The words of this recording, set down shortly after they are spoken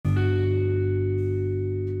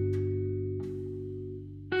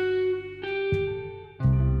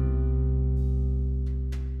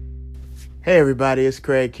Hey everybody, it's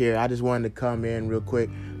Craig here. I just wanted to come in real quick,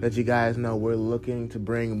 let you guys know we're looking to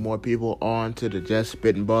bring more people on to the Just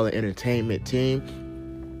Spitballin Entertainment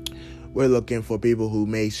team. We're looking for people who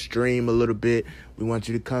may stream a little bit. We want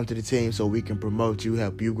you to come to the team so we can promote you,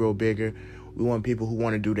 help you grow bigger. We want people who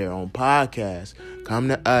want to do their own podcast. Come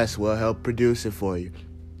to us. We'll help produce it for you.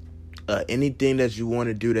 Anything that you want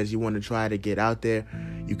to do, that you want to try to get out there,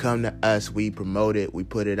 you come to us. We promote it. We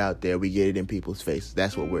put it out there. We get it in people's faces.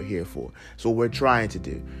 That's what we're here for. That's what we're trying to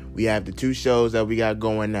do. We have the 2 shows that we got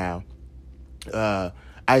going now.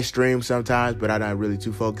 I stream sometimes, but I'm not really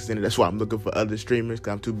too focused in it. That's why I'm looking for other streamers,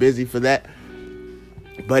 because I'm too busy for that.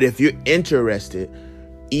 But if you're interested,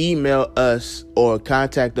 email us or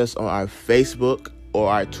contact us on our Facebook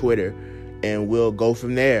or our Twitter, and we'll go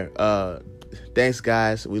from there. Thanks,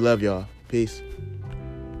 guys. We love y'all. Peace.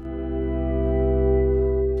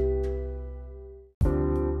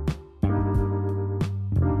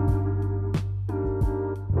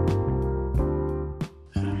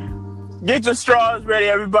 Get your straws ready,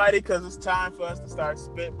 everybody, because it's time for us to start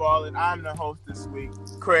spitballing. I'm the host this week,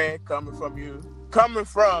 Craig, coming from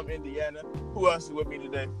Indiana. Who else is with me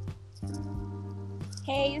today?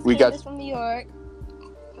 Hey, it's Candace from New York.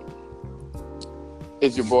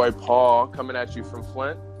 It's your boy Paul coming at you from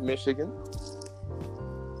Flint, Michigan.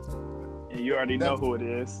 And you already know who it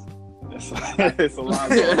is. It's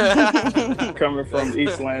Alonzo coming from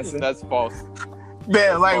East Lansing. That's false.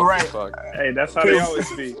 Yeah, like right. Hey, that's how they always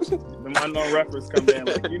speak. The unknown rappers come in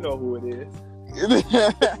like, you know who it is.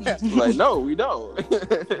 Like, no, we don't.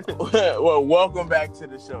 Well, welcome back to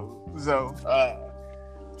the show. So,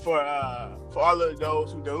 for all of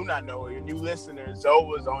those who do not know, your new listeners, Zoe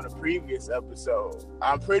was on a previous episode.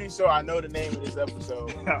 I'm pretty sure I know the name of this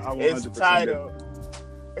episode. It's titled.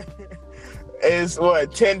 It's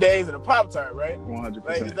 10 days in a Pop-Tart, right? 100%.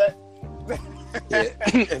 Like, is that?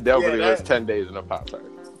 It definitely was 10 days in a Pop-Tart.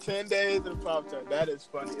 10 days in a Pop-Tart. That is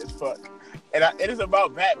funny as fuck. And it is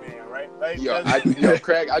about Batman, right? Like,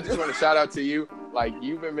 Craig, I just want to shout out to you. Like,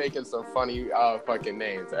 you've been making some funny fucking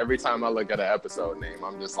names. Every time I look at an episode name,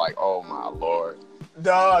 I'm just like, oh my Lord.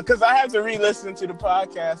 Dog, because I have to re-listen to the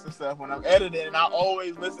podcast and stuff when I'm editing, and I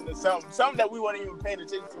always listen to something that we weren't even paying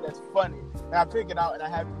attention to that's funny. And I pick it out, and I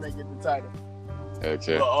have to make it the title.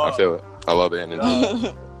 Okay, I feel it. I love the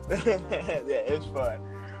energy. Yeah, it's fun.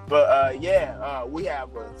 But, we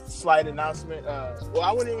have a slight announcement. Well,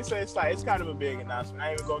 I wouldn't even say it's slight. It's kind of a big announcement. I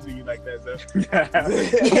ain't even going to do you like that,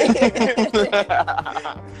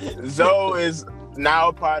 Zoe. Zoe is now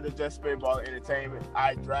a part of Just Spitballin Entertainment.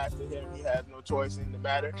 I drafted him. He has no choice in the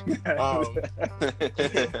matter.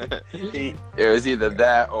 It was either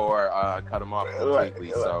that or cut him off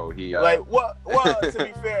completely. So he... Well, to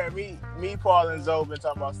be fair, me, Paul, and Zoe been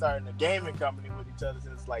talking about starting a gaming company with each other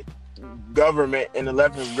since, government in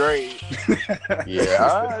 11th grade.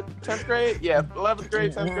 10th grade? Yeah, 11th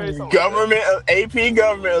grade, 10th grade. Government, AP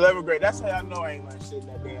government, 11th grade. That's how I know I ain't learned shit in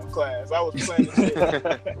that damn class. I was playing the shit.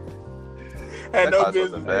 Had no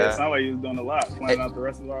business. It sounded like you was doing a lot, planning out the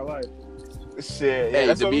rest of our life. Shit.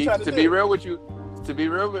 Hey, to be real with you,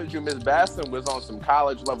 Miss Basson was on some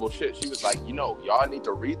college level shit. She was like, y'all need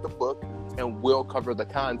to read the book and we'll cover the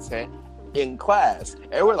content in class.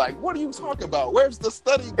 And we're like, what are you talking about? Where's the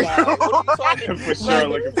study guide? What are you talking For sure,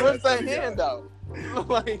 looking for where's that handout?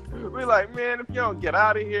 We're like, man, if you don't get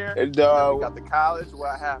out of here, and, we got the college,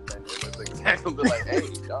 what happened? It was exactly like, hey,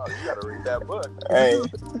 dog, you gotta read that book. Hey,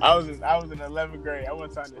 I was in 11th grade. I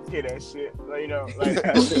wasn't trying to hear that shit.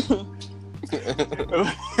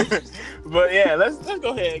 But yeah, let's go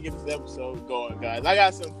ahead and get this episode going, guys. I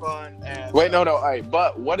got some fun. Wait, no. All right,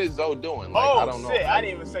 but what is Zoe doing? I don't know. I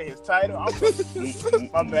didn't even say his title.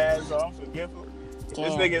 My bad, so I'm forgetful.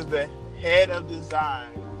 This nigga is the head of design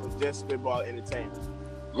for Just Spitballin Entertainment.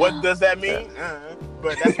 What does that mean?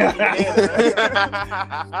 But that's what he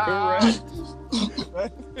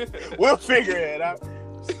is. We'll figure it out.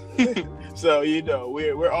 So,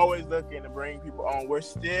 we're always looking to bring people on. We're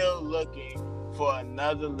still looking for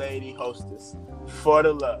another lady hostess for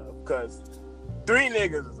the love, because 3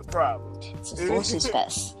 niggas is a problem. It's a forces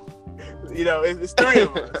fest. It's 3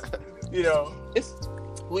 of us. You know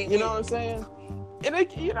what I'm saying? And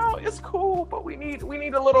it's cool, but we need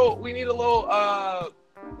a little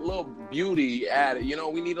beauty added.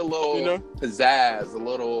 We need a little pizzazz, a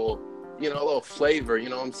little flavor, you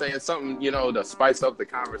know what I'm saying? Something, to spice up the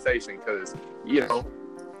conversation, because,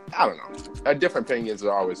 I don't know. Different opinions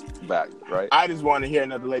are always valued, right? I just want to hear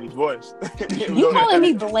another lady's voice. You calling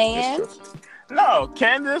me bland? No,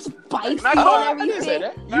 Candace. Spice. I didn't say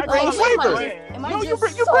that. You bring flavor. You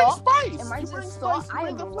bring spice. Am I just salt? I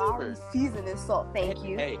am allowing seasoning salt. Thank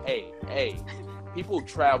you. Hey. people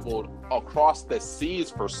traveled across the seas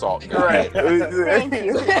for salt. Right. Thank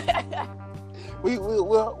you.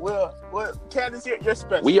 Well, Candace, you're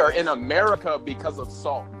special. We are in America because of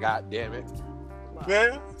salt. God damn it.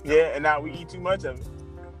 Yeah, and now we eat too much of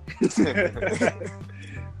it.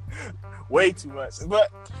 Way too much. But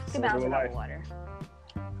Good balance of our water.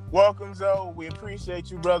 welcome, Zoe. We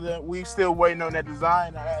appreciate you, brother. We still waiting on that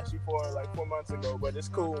design I asked you for like 4 months ago, but it's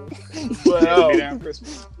cool. But Be down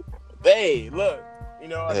Christmas. hey, look,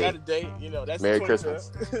 I Hey. got a date. That's Merry 22.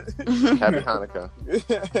 Christmas. Happy Hanukkah.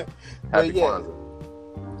 Happy yeah. Kwanzaa.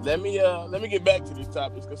 Let me get back to these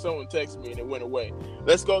topics because someone texted me and it went away.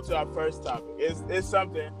 Let's go to our first topic. It's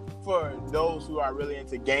something for those who are really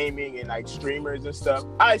into gaming and like streamers and stuff.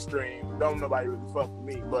 I stream. Don't nobody really fuck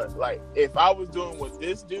with me. But like if I was doing what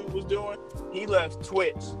this dude was doing, he left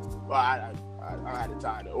Twitch. Well, I had the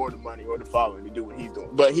time or the money or the following to do what he's doing.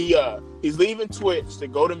 But he's leaving Twitch to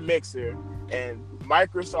go to Mixer, and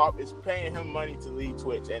Microsoft is paying him money to leave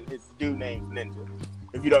Twitch, and his dude named Ninja.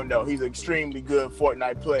 If you don't know, he's an extremely good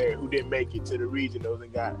Fortnite player who didn't make it to the regionals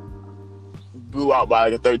and got blew out by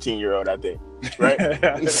like a 13-year-old, I think. Right?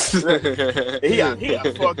 he got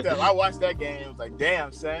fucked up. I watched that game. I was like,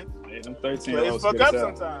 damn, son. Yeah, them 13 Players fuck up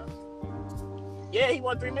sometimes. Yeah, he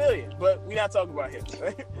won $3 million, but we're not talking about him.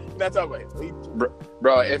 We're not talking about him.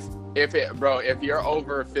 Bro, if you're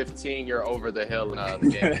over 15, you're over the hill in the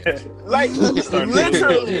game. Like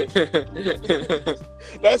literally.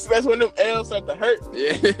 That's when them L's start to hurt.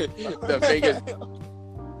 Yeah. The biggest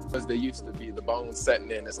as they used to be. The bones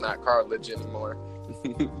setting in. It's not cartilage anymore.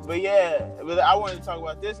 But I wanted to talk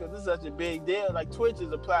about this because this is such a big deal. Like Twitch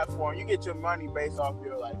is a platform. You get your money based off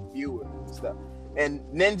your like viewers and stuff. And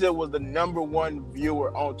Ninja was the #1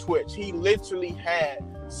 viewer on Twitch. He literally had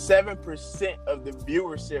 7% of the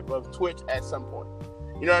viewership of Twitch at some point.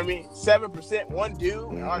 You know what I mean? 7%. One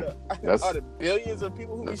dude out of the billions of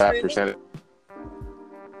people who be streaming. Percentage.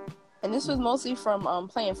 And this was mostly from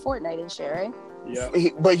playing Fortnite and shit, right? Yeah.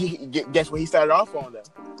 But guess what he started off on though?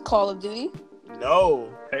 Call of Duty. No.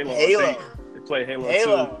 Halo. They play Halo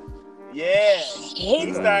 2. Yeah.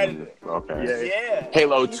 He started. Okay. Yeah.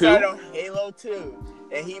 Halo he 2? started on Halo 2.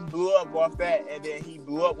 And he blew up off that. And then he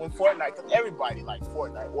blew up with Fortnite. Because everybody likes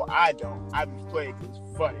Fortnite. Well, I don't. I just play it because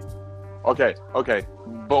it's funny. Okay.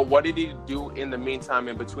 But what did he do in the meantime,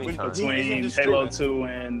 in between time? Between Halo 2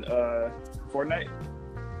 and Fortnite?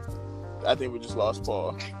 I think we just lost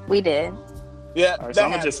Paul. We did. Yeah. All right, so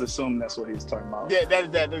I'm going to just assume that's what he was talking about. Yeah,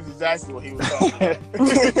 that's exactly what he was talking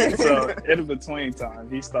about. So in between time,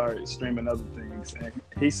 he started streaming other things, and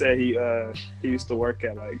he said he used to work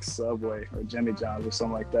at like Subway or Jimmy John's or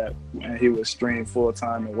something like that, and he would stream full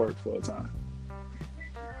time and work full time.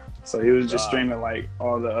 So he was just streaming like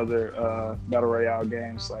all the other battle royale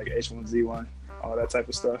games like H1Z1, all that type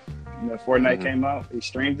of stuff. And then Fortnite came out, he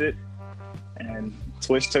streamed it, and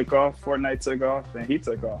Twitch took off, Fortnite took off, and he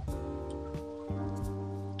took off.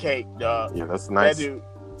 Cake, dog. Yeah, that's nice. That dude,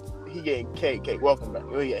 he getting cake. Welcome back.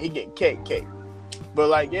 Oh yeah, he getting cake. But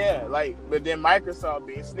but then Microsoft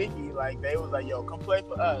being sneaky, like they was like, yo, come play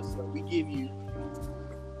for us. So we give you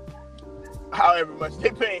however much they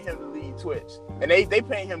paying him to leave Twitch. And they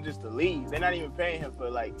paying him just to leave. They're not even paying him for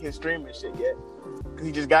like his streaming shit yet. Cause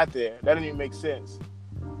he just got there. That doesn't even make sense.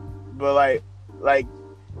 But like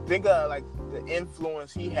think of like the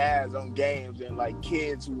influence he has on games and like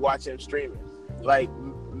kids who watch him streaming. Like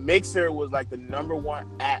Mixer was like the #1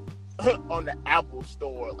 app on the Apple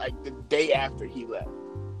Store like the day after he left.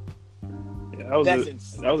 Yeah,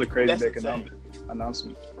 that was a crazy big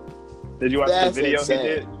announcement. Did you watch the video he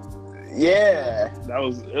did? Yeah, it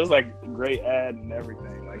was like a great ad and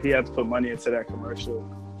everything. Like he had to put money into that commercial.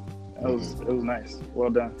 It was nice. Well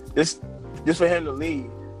done. Just for him to leave.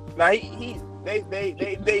 Now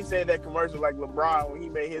they said that commercial like LeBron when he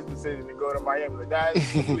made his decision to go to Miami. Like that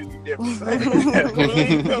is completely different.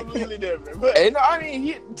 completely different. But And I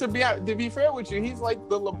mean, to be fair with you, he's like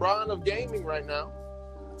the LeBron of gaming right now.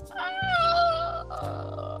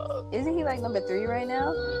 Isn't he like #3 right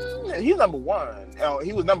now? He's #1. Oh,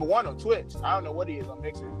 he was #1 on Twitch. I don't know what he is on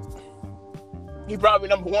Mixer. He probably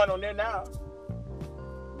 #1 on there now.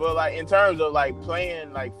 But like in terms of like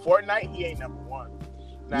playing like Fortnite, he ain't #1.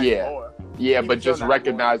 Not anymore. Yeah, but just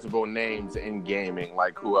recognizable names in gaming.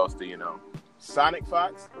 Like who else do you know? Sonic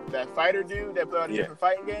Fox, that fighter dude that played on the different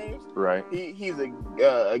fighting games. Right. He's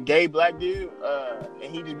a gay black dude,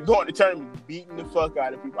 and he just be going to tournaments beating the fuck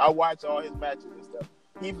out of people. I watch all his matches and stuff.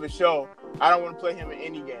 He for sure. I don't want to play him in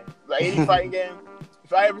any game, like any fighting game.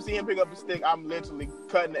 If I ever see him pick up a stick, I'm literally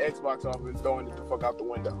cutting the Xbox off and throwing it the fuck out the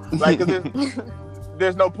window. Like, cause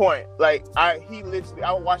there's no point. Like I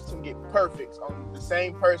watched him get perfects on the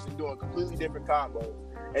same person doing completely different combos,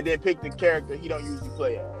 and then pick the character he don't usually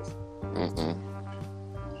play as.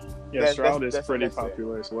 Yeah, Shroud is pretty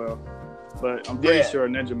popular as well. But I'm pretty sure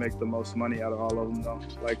Ninja makes the most money out of all of them, though.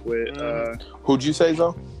 Like with who'd you say,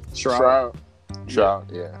 though? Shroud. Yeah.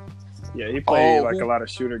 Yeah, he played a lot of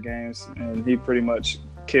shooter games, and he pretty much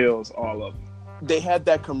kills all of them. They had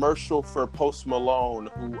that commercial for Post Malone,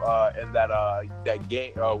 who and that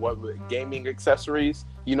game, gaming accessories.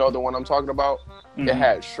 You know the one I'm talking about. Mm-hmm. It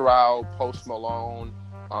had Shroud, Post Malone,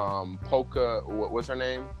 Polka. What's her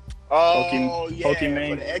name? Oh, Pokemon.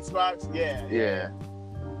 For the Xbox. Yeah.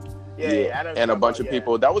 And a bunch of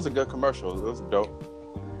people. That was a good commercial. It was dope.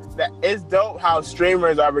 It's dope how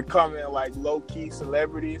streamers are becoming like low key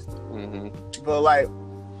celebrities. But like,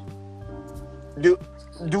 do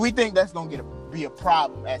we think that's gonna be a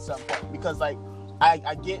problem at some point? Because like,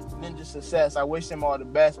 I get Ninja's success. I wish him all the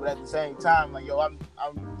best, but at the same time, like, yo,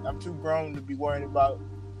 I'm too grown to be worrying about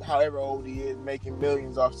however old he is making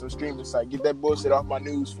millions off some streaming site. Get that bullshit off my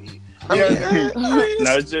news feed. No,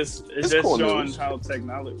 it's just cool showing news. how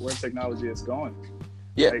where technology is going.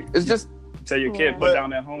 Yeah, like, it's just tell your kid put down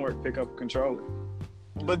that homework, pick up a controller.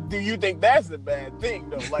 But do you think that's a bad thing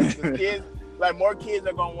though? Like the kids, like more kids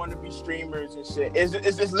are gonna want to be streamers and shit. It's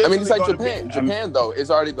just literally. I mean, it's like Japan. Japan though is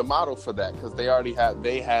already the model for that because they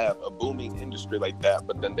have a booming industry like that.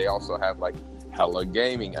 But then they also have like hella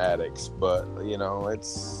gaming addicts. But you know,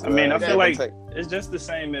 it's. I mean, I feel like it's just the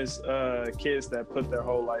same as kids that put their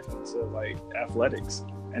whole life into like athletics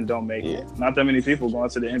and don't make it. Not that many people going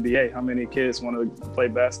to the NBA. How many kids want to play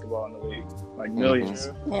basketball in the league? Like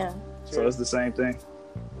millions. Yeah. So it's the same thing.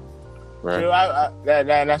 Right.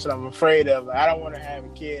 That's what I'm afraid of. Like, I don't want to have a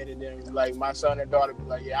kid and then like my son and daughter be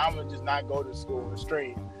like, I'm gonna just not go to school and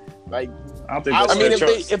stream. Like, I don't think that's their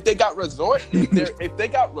choice. if they got results, if they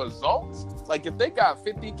got results, like if they got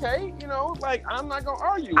 50K, you know, like I'm not gonna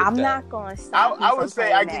argue. I'm not gonna stop. I would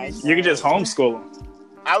say you can just homeschool them.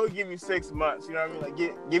 I would give you 6 months. You know what I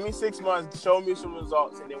mean? Like, give me 6 months, show me some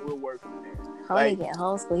results, and then we'll work from there. Homie get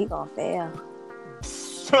homeschool, he gonna fail.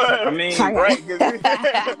 I mean, right?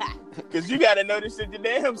 Because you got to know this shit your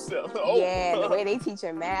damn self. Yeah, the way they teach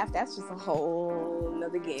your math, that's just a whole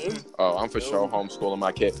nother game. Oh, I'm for sure homeschooling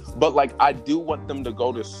my kid. But, like, I do want them to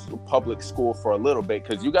go to public school for a little bit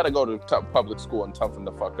because you got to go to public school and toughen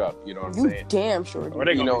the fuck up. You know what I'm saying? Damn sure do. Or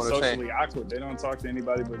they're going to be socially awkward. They don't talk to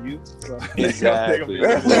anybody but you. So exactly.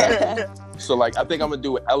 So, like, I think I'm going to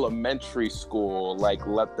do elementary school, like,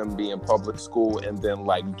 let them be in public school, and then,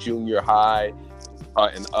 like, junior high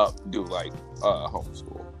and up do, like,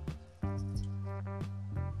 homeschool.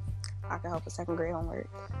 I can help with second grade homework.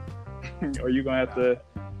 Or you have to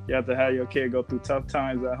have your kid go through tough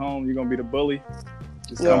times at home. You're gonna be the bully.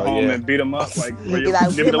 Just come home and beat them up. Like, give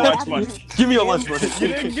me the lunch money. Give me the lunch money. You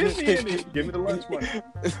didn't give me any. Give me the lunch money.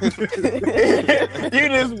 You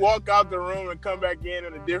just walk out the room and come back in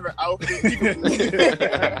a different outfit.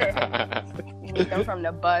 You meet them from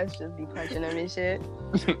the bus, just be punching them and shit.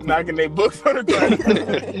 Knocking their books on the ground.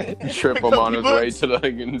 Trip him on his way to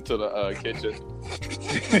the kitchen.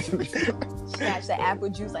 Snatch the apple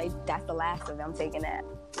juice, like that's the last of them taking that.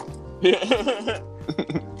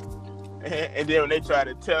 And then when they try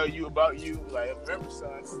to tell you about you, like, remember,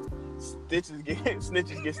 son, snitches get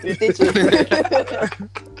stitches.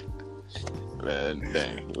 Man,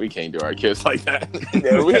 dang, we can't do our kids like that.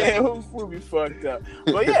 Yeah, we'll be fucked up.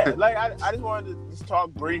 But yeah, like I just wanted to just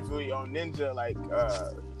talk briefly on Ninja, like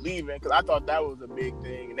leaving, because I thought that was a big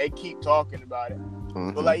thing, and they keep talking about it.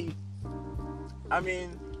 Mm-hmm. But like, I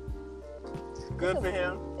mean, good for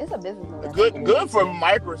him. It's a business move. Good for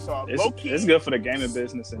Microsoft. It's good for the gaming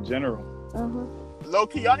business in general. Mm-hmm. Low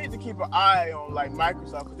key, y'all need to keep an eye on like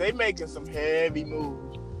Microsoft because they making some heavy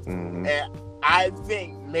moves, and I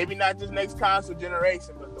think maybe not this next console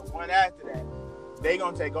generation, but the one after that, they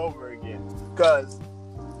gonna take over again. Cause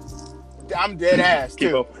I'm dead ass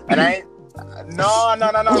too, and I ain't. No,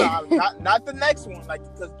 not the next one. Like,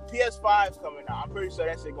 because PS5's coming out, I'm pretty sure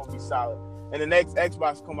that shit gonna be solid. And the next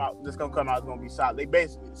Xbox that's gonna come out is gonna be solid. They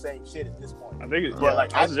basically the same shit at this point. I think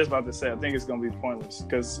I was just about to say, I think it's gonna be pointless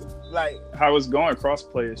because like how it's going,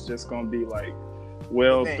 crossplay is just gonna be like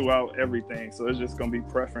throughout everything. So it's just gonna be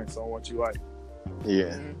preference on what you like.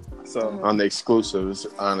 Yeah. So on the exclusives,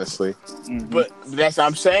 honestly. But that's what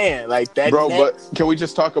I'm saying. Like that. Bro, but can we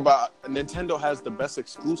just talk about Nintendo has the best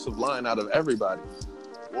exclusive line out of everybody?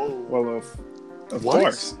 Whoa. Well, of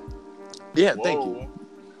course. Yeah, thank you.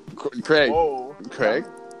 Craig.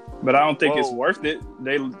 But I don't think it's worth it.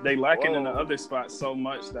 They lacking in the other spots so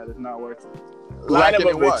much that it's not worth it. Lacking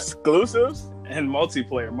in what? Exclusives And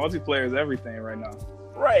multiplayer. Multiplayer is everything right now.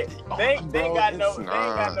 right? They Bro, got no it's they ain't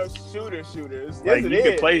got not. no shooters. Like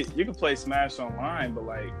Yes, you could play Smash online, but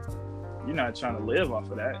like you're not trying to live off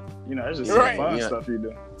of that. You know, it's just Right. some fun Yeah. stuff you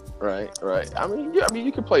do. Right. I mean,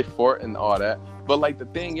 you can play Fort and all that, but like the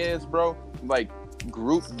thing is, bro, like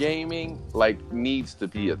group gaming like needs to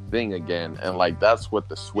be a thing again, and like that's what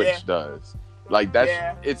the Switch does. Like that's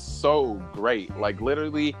it's so great. Like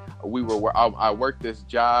literally, I worked this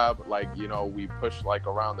job. Like we pushed like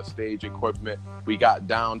around the stage equipment. We got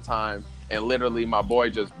downtime, and literally my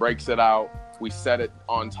boy just breaks it out. We set it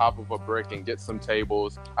on top of a brick and get some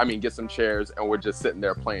chairs, and we're just sitting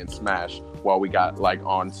there playing Smash while we got like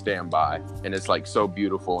on standby. And it's like so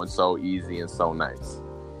beautiful and so easy and so nice.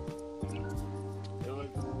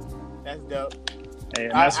 that's dope.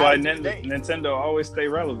 And that's why Nintendo always stay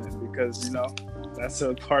relevant, because that's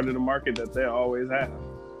a part of the market that they always have,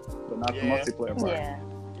 but not the multiplayer part. Yeah.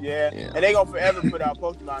 Yeah, and they gonna forever put out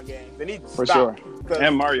Pokemon games. They need to For stop. sure.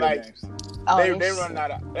 And Mario games. They run out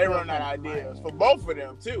of ideas for both of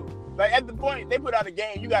them too. Like at the point they put out a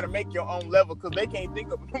game, you got to make your own level because they can't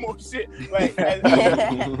think of no more shit. Like,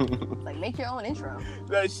 like make your own intro.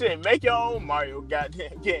 Like shit, make your own Mario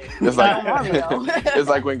goddamn game. It's like Mario. it's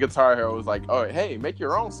like when Guitar Hero was like, "Oh, hey, make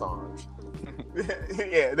your own song."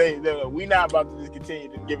 Yeah, they're like, we not about to just continue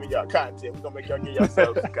to giving y'all content. We're gonna make y'all give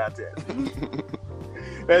yourselves some content.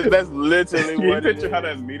 That's literally You what it picture is. how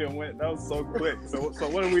that meeting went? That was so quick. So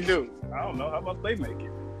what do we do? I don't know. How about they make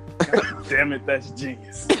it? God damn it, that's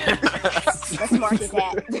genius. Let's market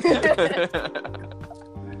that.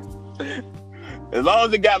 As long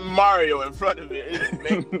as it got Mario in front of it, it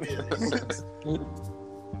makes it.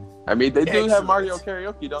 I mean, they do have Excellent. Mario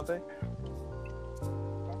karaoke, don't they?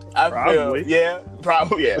 Probably.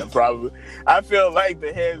 Probably. I feel like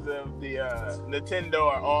the heads of the Nintendo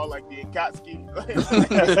are all like the Akatsuki.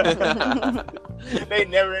 They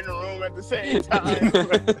never in the room at the same time.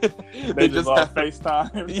 They just all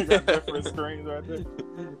FaceTime. You got different screens right there.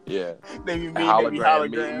 Yeah. They be meeting,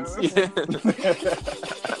 Hologram holograms. meetings.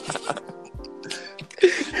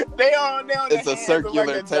 They on It's a circular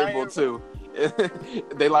like table giant... too.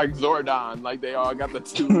 They like Zordon, like they all got the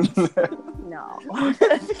tubes. No.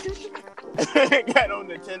 Got on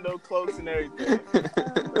Nintendo clothes and everything.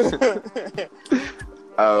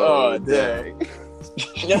 Oh, dang.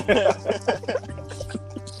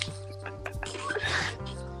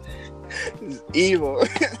 It's evil.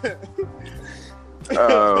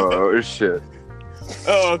 Oh shit.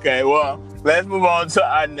 Oh, okay. Well, let's move on to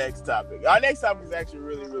our next topic. Our next topic is actually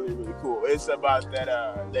really, really, really cool. It's about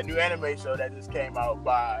that new anime show that just came out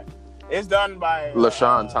by. It's done by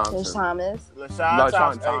LaShawn There's Thompson. Thomas.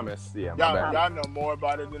 LaShawn Thomas. Yeah, my bad. Y'all know more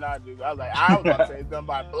about it than I do. I was about to say it's done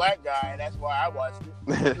by a black guy, and that's why I watched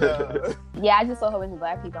it. Yeah, I just saw a whole bunch of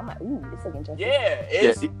black people. I'm like, ooh, this looks interesting. Yeah, Yeah,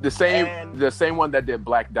 it's the same one that did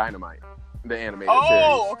Black Dynamite, the animated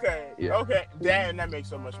oh, series. okay, Yeah. okay. Damn, that makes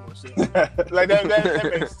so much more sense. Like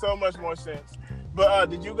that makes so much more sense. But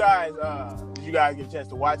did you guys get a chance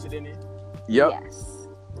to watch it in it? Yep. Yes.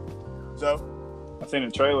 So, I seen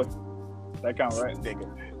the trailer. That count, right?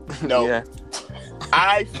 nigga, no. Yeah.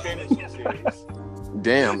 I finished the series.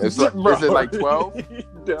 Damn. Is it like 12?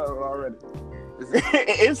 Done already.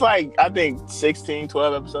 It's like I think 16,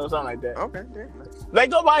 12 episodes, something like that. Okay. Damn. They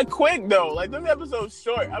go by quick though. Like them episodes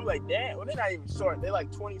short. I'm like, damn. Well, they're not even short. They're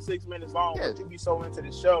like 26 minutes long. Yeah. But you be so into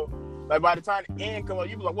the show. Like by the time the end come up,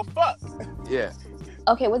 you be like, well, fuck. Yeah.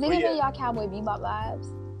 Okay, was it Well, giving yeah. y'all Cowboy Bebop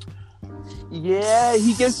vibes? Yeah,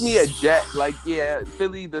 he gives me a jet, like, yeah,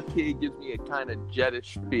 Philly the Kid gives me a kind of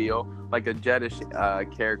jetish feel, like a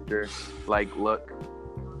jetish character, like, look.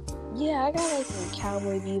 Yeah, I got like some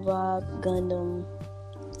Cowboy Bebop, Gundam.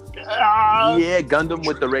 Yeah, Gundam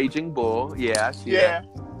with the Raging Bull. Yeah, I see Yeah.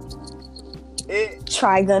 that.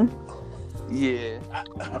 Trigun. Yeah.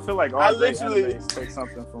 I feel like I all day literally- animes take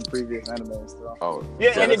something from previous animes. So. Oh,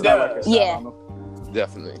 Yeah, and it It's not like does. a shot Yeah. on them.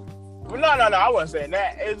 definitely. Well, no, I wasn't saying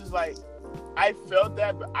that. It's just like I felt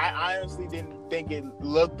that, but I honestly didn't think it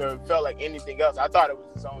looked or felt like anything else. I thought it was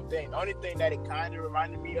its own thing. The only thing that it kind of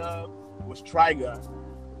reminded me of was Trigun.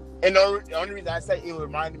 And the only reason I say it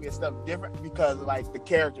reminded me of stuff different because like the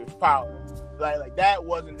character's power. Like that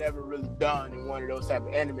wasn't never really done in one of those type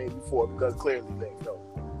of anime before because clearly like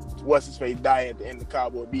what's his face die at the end of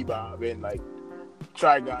Cowboy Bebop and like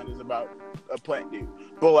Trigun is about a plant dude.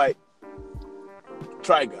 But like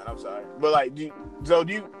Trigun, I'm sorry. But like do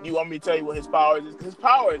you want me to tell you what his power is? 'Cause his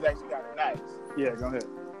power is actually kind of nice. Yeah, go ahead.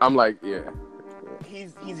 I'm like, yeah.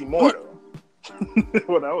 He's immortal.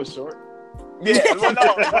 Well, that was short. Yeah, well,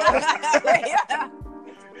 no. Yeah.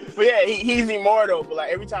 But yeah, he's immortal. But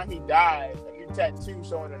like every time he dies, a new tattoo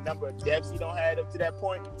showing the number of deaths he don't had up to that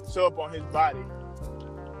point show up on his body.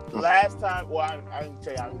 Last time, well, I didn't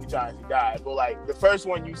tell you how many times he died, but like the first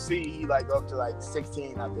one you see, he like up to like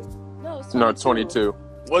 16, I think. No, it's 22. No, 22.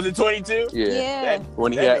 Was it 22? Yeah.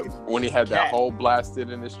 When he had that hole blasted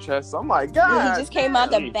in his chest, I'm like, Yeah, God. he just came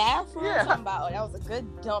out the bathroom. Yeah. Talking about, that was a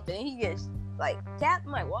good dump, and he gets like cat.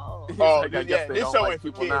 I'm like, whoa. He's Oh, like, I guess they this don't show like ain't for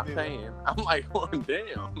people kids, not is it? paying. I'm like, oh,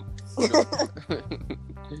 damn.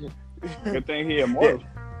 Good thing he immortal.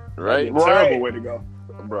 Right? Terrible way to go.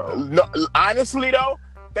 Bro. No, honestly though,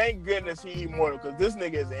 thank goodness he immortal because this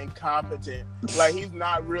nigga is incompetent. Like he's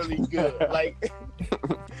not really good. Like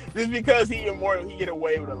just because he immortal, he get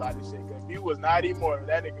away with a lot of shit. Cause if he was not immortal,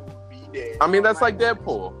 that nigga would be dead. I mean, that's like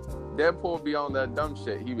Deadpool. Deadpool be on that dumb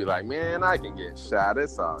shit. He be like, man, I can get shot.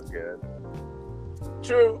 It's all good.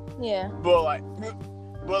 True, Yeah. but like,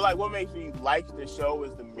 what makes me like the show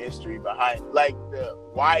is the mystery behind, like the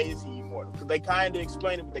why is he immortal? Because they kind of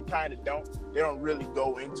explain it, but they kind of don't. They don't really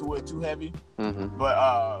go into it too heavy. Mm-hmm.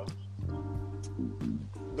 But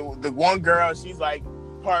the one girl, she's like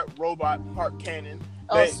part robot, part cannon.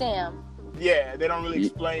 Oh, Sam. Yeah, they don't really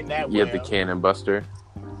explain that. Yeah, well. the cannon buster.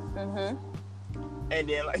 Mm-hmm. And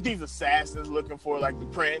then like these assassins looking for like the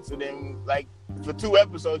prince, and then like for 2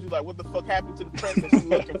 episodes, you're like, what the fuck happened to the prince that she's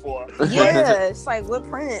looking for? Yeah, it's like, what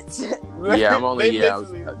prince? Yeah, I'm only They I was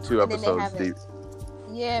literally- 2 And then they episodes haven't- deep.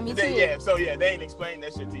 Yeah, me too. They ain't explained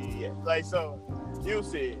that shit to you yet. Like, so you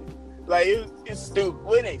see it. Like it's stupid.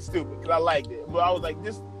 Well, it ain't stupid because I liked it, but I was like,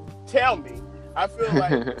 just tell me. I feel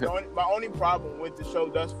like my only problem with the show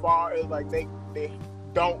thus far is like they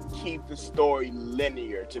don't keep the story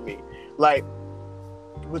linear to me. Like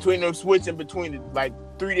between them switching between like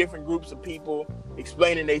 3 different groups of people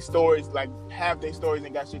explaining their stories, like half their stories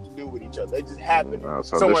ain't got shit to do with each other. They just happen. Oh,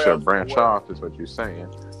 so somewhere this should else branch in the world. off, is what you're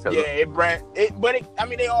saying. Yeah, I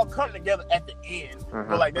mean, they all come together at the end,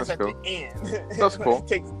 but like that's that's at cool. the end. That's cool. It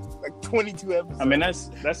takes like 22 episodes. I mean,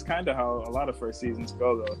 that's kind of how a lot of first seasons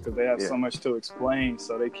go, though, because they have so much to explain,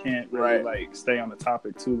 so they can't really like stay on the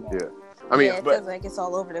topic too long. Yeah. I mean, yeah, it feels like it's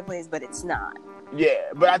all over the place, but it's not.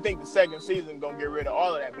 Yeah, but I think the second season gonna get rid of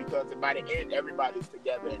all of that because by the end everybody's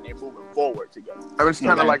together and they're moving forward together. I mean, it's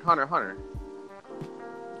kind of like Hunter x Hunter.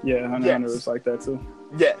 Yeah, Hunter Hunter is like that too.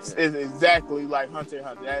 Yes, it's exactly like Hunter x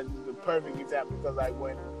Hunter. That is the perfect example because like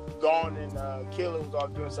when Gon and Killer was all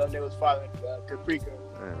doing something, they was following Caprica.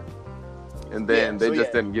 Yeah. And then they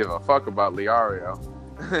just didn't give a fuck about Liario.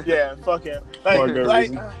 Yeah, fuck him. For a good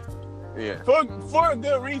reason. Yeah. For a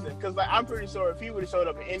good reason, because like I'm pretty sure if he would have showed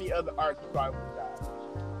up in any other arc, he probably would have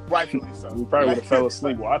died. Rightfully so. We probably would have fell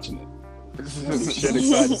asleep watching it. Shit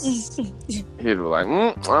excited. He'd be like,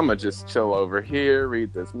 I'm gonna just chill over here,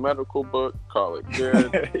 read this medical book, call it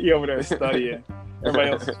good. He over there studying.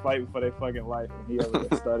 Everybody else is fighting for their fucking life, and he over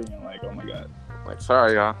there studying. Like, oh my god. Like,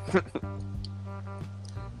 sorry, y'all.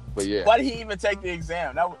 But yeah. Why did he even take the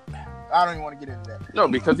exam? I don't even want to get into that. No,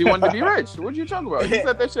 because he wanted to be rich. What you talking about? He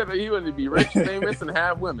said that shit. He wanted to be rich, famous, and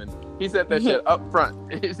have women. He said that shit up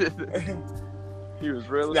front. He was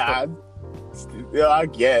real. Nah, yeah, I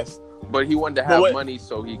guess. But he wanted to have money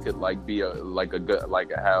so he could like be a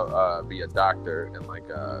doctor and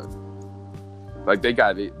they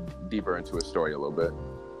got it deeper into his story a little bit.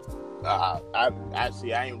 I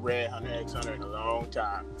ain't read Hunter x Hunter in a long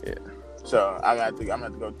time. Yeah. So I'm gonna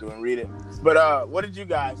have to go through and read it. But what did you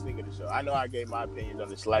guys think of the show? I know I gave my opinions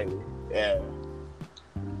on it slightly. Yeah.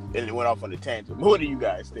 And it went off on a tangent. What do you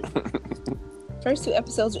guys think? First 2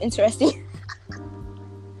 episodes were interesting.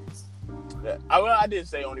 I did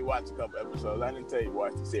say only watch a couple episodes. I didn't tell you to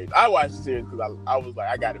watch the series. I watched the series because I was like,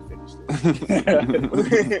 I gotta finish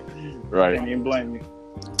this. Right. Can't even blame you.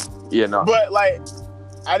 Yeah, no. But like,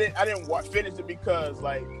 I didn't finish it because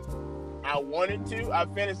like I wanted to. I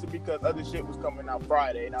finished it because other shit was coming out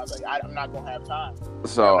Friday, and I was like, I'm not gonna have time.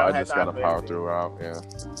 So I just gotta power through out. Yeah.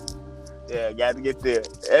 Yeah, got to get there.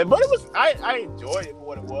 But it was I enjoyed it for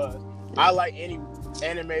what it was. Yeah. I like any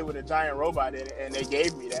anime with a giant robot in it, and they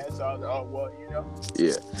gave me that. So I was like, oh well, you know.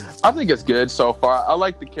 Yeah, I think it's good so far. I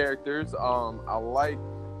like the characters. I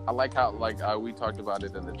like how we talked about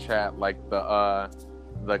it in the chat. Like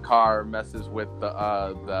the car messes with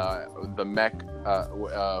the mech.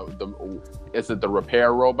 Is it the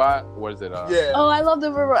repair robot? What is it? Yeah. Oh, I love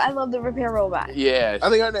the repair robot. Yeah. I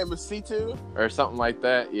think her name is C2 or something like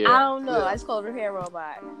that. Yeah. I don't know. I just call it repair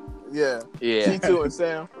robot. Yeah. Yeah. C2 and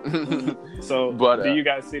Sam. So, do you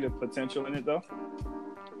guys see the potential in it though?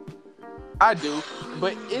 I do,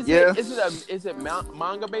 but is it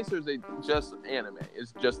manga based or is it just anime?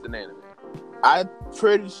 It's just an anime. I'm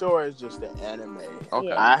pretty sure it's just the anime. Okay.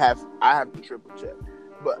 Yeah. I have to triple check,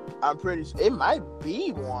 but I'm pretty sure it might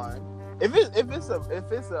be one. If it's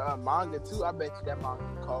a manga too, I bet you that manga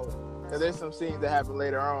cold. Cause there's some scenes that happen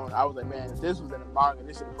later on. I was like, man, if this was in a manga,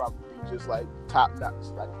 this should probably be just like top notch,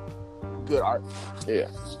 like good art. Yeah.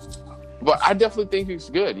 But I definitely think it's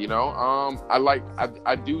good, you know.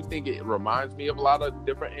 I do think it reminds me of a lot of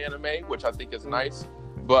different anime, which I think is nice.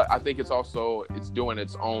 But I think it's doing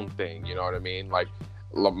its own thing, you know what I mean? Like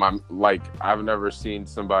I've never seen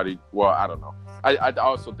somebody. Well, I don't know. I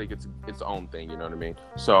also think it's its own thing, you know what I mean?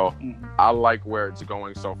 So I like where it's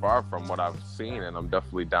going so far from what I've seen, and I'm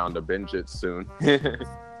definitely down to binge it soon.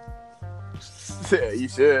 Yeah, you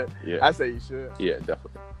should. Yeah. I say you should. Yeah,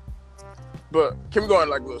 definitely. But can we go on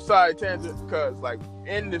like a little side tangent? Because like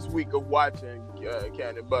in this week of watching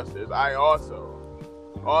Cannon Busters, I also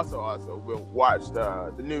will watch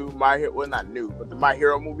the new My Hero. Well, not new, but the My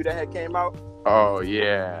Hero movie that had came out. Oh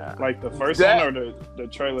yeah. Like the first one or the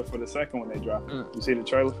trailer for the second one they dropped? You see the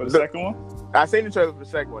trailer for the second one? I seen the trailer for the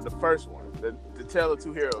second one. The first one, the Tale of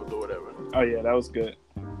Two Heroes or whatever. Oh yeah, that was good.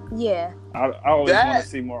 Yeah. I always want to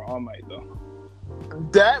see more All Might though.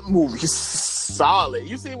 That movie's solid.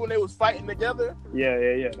 You see when they was fighting together? Yeah.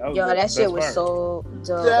 That was That shit was so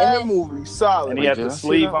dope. That movie solid. And he had the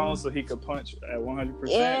sleeve on so he could punch at 100%.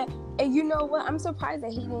 Yeah, and you know what? I'm surprised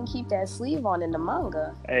that he didn't keep that sleeve on in the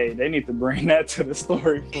manga. Hey, they need to bring that to the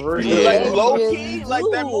story for real. Yeah. Like low Really key, like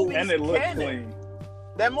that movie. And it looked canon. clean.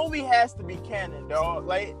 That movie has to be canon, dog.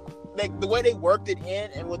 Like the way they worked it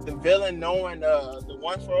in, and with the villain knowing the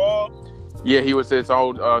One for All. Yeah, he was his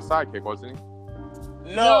old sidekick, wasn't he?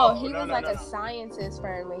 No, he was like a scientist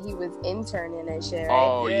firm when he was interning and shit, right?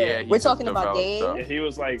 Oh yeah. We're talking about Dave? stuff. Yeah, he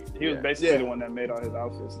was basically the one that made all his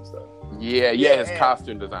outfits and stuff. Yeah, his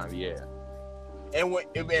costume design, yeah.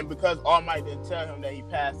 And because All Might didn't tell him that he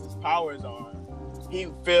passed his powers on, he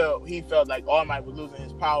felt like All Might was losing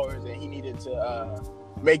his powers, and he needed to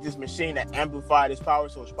make this machine that amplified his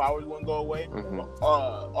powers so his powers wouldn't go away.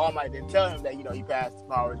 All Might didn't tell him that he passed his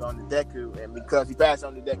powers on the Deku, and because he passed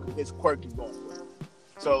on the Deku, his quirk is going away.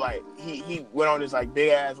 So like he went on this like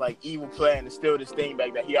big ass like evil plan to steal this thing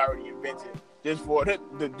back that he already invented, just for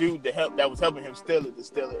the dude that was helping him steal it to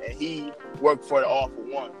steal it, and he worked for the All for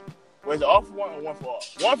One. Was it All for One or One for All?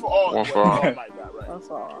 One for All. One for All. All Might got, right? One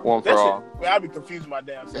for all. One for all. I'll be confused my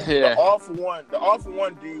damn self. Yeah. The All for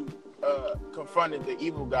One dude confronted the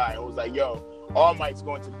evil guy and was like, "Yo, All Might's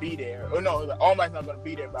going to be there." Or no, like, All Might's not going to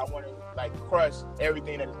be there, but I want to like crush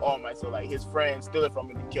everything that is All Might. So like his friend steal it from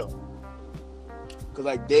him and kill him. Cause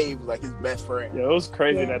like Dave was like his best friend. Yeah, it was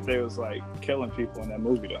crazy that they was like killing people in that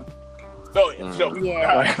movie though. Oh yeah, so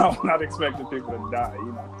Yeah. Like, I'm not expecting people to die,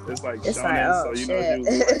 you know. It's like It's shonen, like, so oh, you know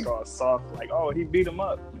shit. he was like all soft, like, oh, he beat him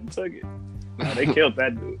up and took it. No, they killed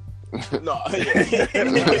that dude. no,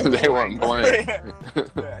 They weren't playing.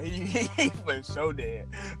 Yeah, he was so dead.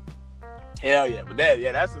 Hell yeah, but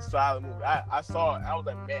that's a solid movie. I saw it. I was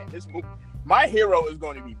like, man, this movie. My Hero is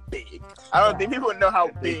going to be big. I don't think people know how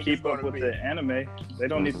They big it's keep going up to with be. the anime. They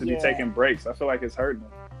don't need to be Yeah. taking breaks. I feel like it's hurting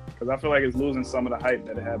them. Because I feel like it's losing some of the hype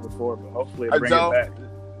that it had before, but hopefully it bring it back.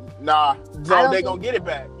 Nah, I so don't they think- gonna get it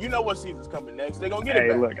back. You know what season's coming next. They gonna get Hey, it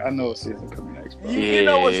back. look, I know a season coming next, bro. You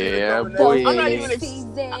know what season Yeah, coming boy. next. I'm not even Next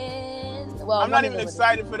season. Well, I'm not one even of them was-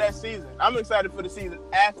 excited for that season. I'm excited for the season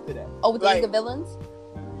after that. Oh, with the Like, League of Villains?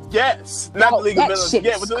 Yes, not Oh, the League of that Villains. shit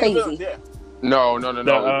Yeah, is with the League of crazy. Villains. Yeah. No.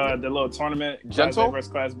 The little tournament, Gentle? Class A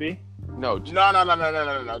versus Class B. No.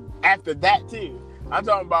 No. After that too. I'm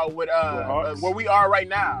talking about with Hawks? where we are right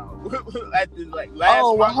now. At the like last.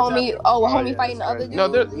 Oh, with Hawks homie. chapter. Oh, with Oh, homie yeah, fighting the that's other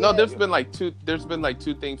crazy. dude. No, there's been like two. There's been like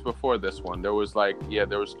two things before this one. There was like,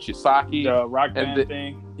 there was Chisaki. The rock band the-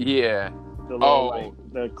 thing. Yeah, The little,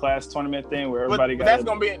 like, the class tournament thing where everybody But got that's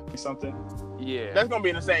gonna be something. yeah. that's gonna be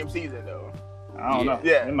in the same season though. I don't know.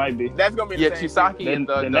 Yeah. It might be. That's gonna be in Yeah, the same Chisaki season. and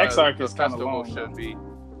The next arc the is kinda festival long, should though. be,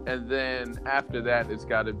 and then after that it's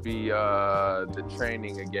got to be the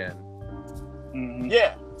training again. Mhm.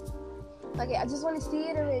 Yeah. Okay, I just want to see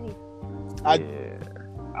it already. I-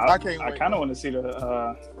 Yeah, I can't I wait. kind of want to see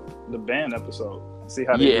the band episode. See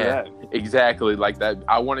how they do yeah, that. exactly like that.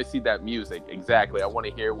 I want to see that music. Exactly, I want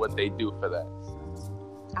to hear what they do for that.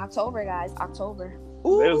 October, guys. October.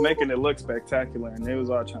 They was making it look spectacular, and they was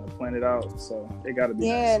all trying to plan it out. So it got to be.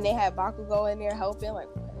 Yeah, nice. and they had Bakugo in there helping. Like,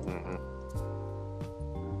 Mhm.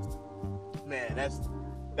 Man,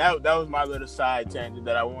 that was my little side tangent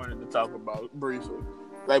that I wanted to talk about briefly.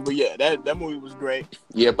 Like, but yeah, that movie was great.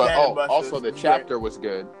 Yeah, but Cannon Busters also the was chapter was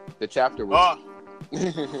good. The chapter was Oh,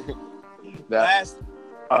 that last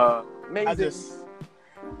amazing.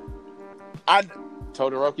 I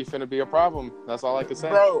Todoroki finna be a problem. That's all I can say.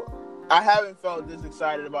 bro, I haven't felt this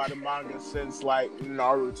excited about a manga since like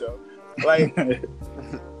Naruto. Like,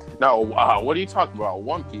 No, what are you talking about?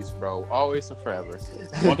 One Piece, bro. Always and forever.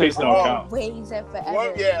 One Piece don't count. Always and forever.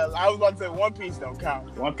 I was about to say One Piece don't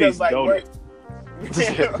count. One Piece goated.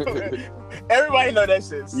 Everybody know that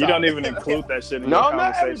shit. You don't even include that shit in No, your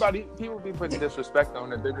not conversation. everybody. People be putting disrespect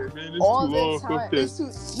on it. They're like, man, it's All too the long. time. Fuck this.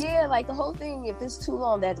 Like the whole thing. If it's too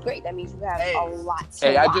long, that's great. That means you have a lot to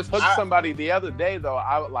Hey, watch. I just hooked somebody the other day though.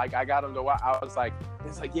 I got him to watch. I was like,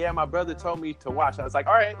 it's like, yeah, my brother told me to watch. I was like,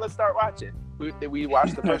 all right, let's start watching. We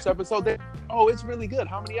watched the first episode. Oh, it's really good.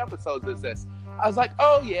 How many episodes is this? I was like,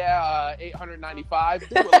 oh yeah, 895.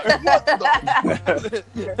 They were like, what the?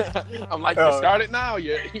 I'm like, start it now.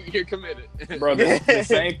 You're committed, bro. The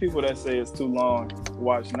same people that say it's too long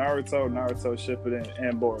watch Naruto, Shippuden,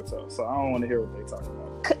 and Boruto. So I don't want to hear what they talk about.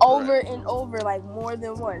 Over and over, like more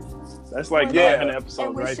than once. That's like 900 episodes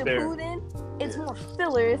and with right Shippuden, it's more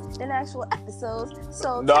fillers than actual episodes.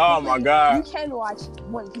 So oh my god, you can watch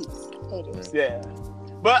One Piece. Haters. Yeah.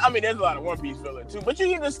 But I mean, there's a lot of One Piece filler too. But you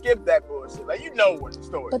can just skip that bullshit. Like you know what the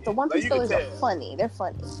story. But the One Piece fillers are funny. They're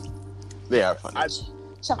funny. They are funny.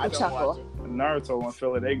 Chuckle. Naruto one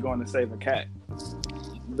filler, they going to save a cat.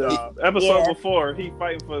 The episode before, he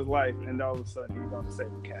fighting for his life, and all of a sudden he's going to save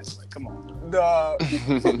a cat. Like, come on.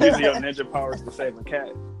 Using your ninja powers to save a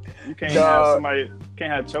cat. You can't have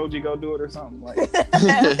Choji go do it or something. Like,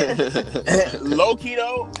 low key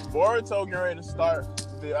though, Boruto getting ready to start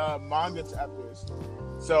the manga chapters.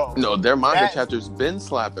 So no, their manga chapters been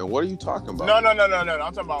slapping. What are you talking about? No. I'm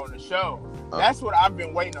talking about on the show. That's what I've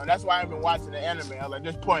been waiting on. That's why I've been watching the anime. I'm like,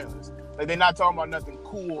 this pointless. Like they're not talking about nothing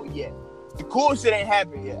cool yet. The cool shit ain't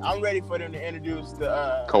happened yet. I'm ready for them to introduce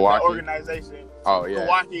the organization. Oh yeah,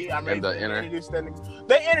 Kawaki. I'm ready for them to introduce that nigga.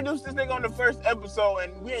 They introduced this nigga on the first episode,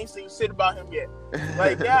 and we ain't seen shit about him yet.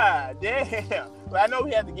 Like, god damn. Like, I know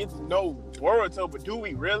we have to get to know Boruto, but do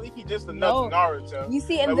we really? He just another Naruto. You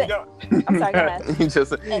see, I'm sorry, go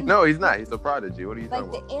ahead. No, he's not. He's a prodigy. What are you talking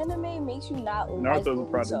about? Like the anime makes you not Naruto's like a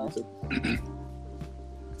prodigy too.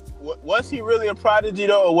 Was he really a prodigy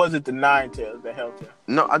though, or was it the Nine Tails that helped him?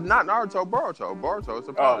 No, not Naruto. Boruto is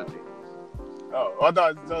a prodigy. Oh, I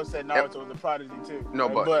thought Zoe said Naruto was a prodigy too. No,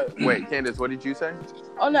 but wait, Candace, what did you say?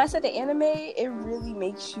 Oh no, I said the anime. It really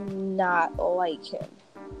makes you not like him.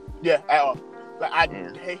 Yeah, at all. Like I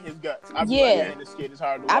hate his guts. I be like, man, this kid is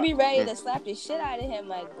hard to watch. I be ready to slap the shit out of him.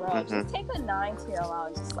 Like, bro, just take a Nine Tail out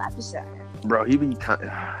and just slap the shit out of him. Bro,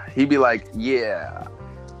 he be like, yeah.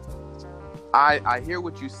 I hear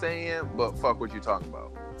what you're saying, but fuck what you're talking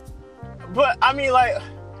about. But I mean, like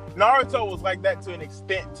Naruto was like that to an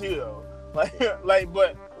extent too, though. But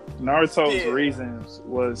Naruto's reasons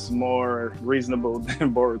was more reasonable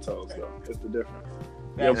than Boruto's, though. It's the difference.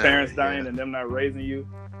 Your parents dying and them not raising you.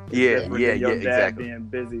 Your dad exactly. being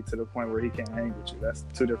busy to the point where he can't hang with you. That's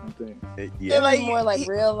two different things. It was more like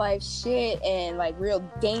real life shit and like real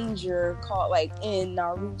danger caught like in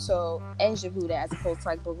Naruto and Shippuden as opposed to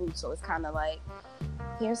like Boruto. It's kind of like,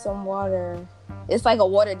 here's some water. It's like a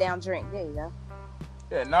watered down drink. There you go.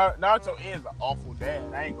 Yeah, Naruto is an awful dad.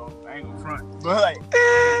 I ain't gonna front. But like,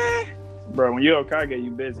 bro, when you're Hokage,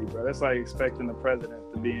 you busy, bro. That's like expecting the president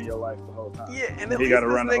to be in your life the whole time. Yeah, and at least this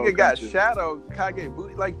nigga got Shadow Kage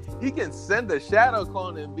Booty. Like, he can send a Shadow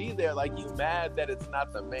clone and be there. Like, you mad that it's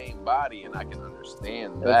not the main body, and I can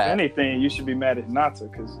understand that. If anything, you should be mad at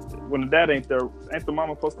Hinata, because when the dad ain't there, ain't the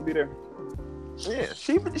mama supposed to be there? Yeah,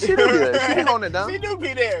 she do be there. She be holding it down. She do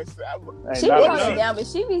be there. She be holding it down, but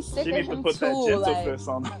she be sick of him too. She needs to put that gentle fist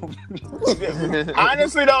on him.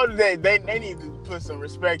 Honestly, though, they need to put some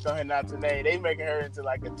respect on Hinata. They making her into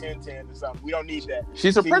like a 10-10 or something. We don't need that.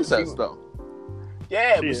 She's a princess, though.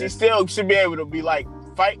 Yeah, but she still should be able to be like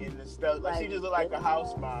fighting and stuff. Like, she just look like a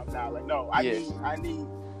house mom now. Like, no, I need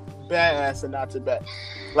badass Hinata back.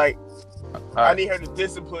 Like, I need her to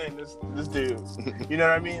discipline this dude. You know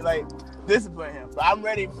what I mean? Like, discipline him. But I'm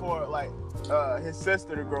ready for like his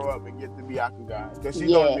sister to grow up and get the Byakugan, because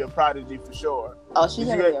she's gonna be a prodigy for sure. Oh, she's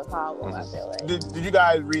gonna be a problem. I feel like. Did you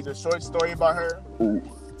guys read the short story about her? Ooh.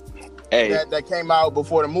 Hey, that came out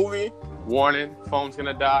before the movie. Warning: phone's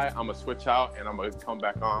gonna die. I'm gonna switch out and I'm gonna come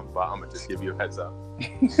back on, but I'm gonna just give you a heads up.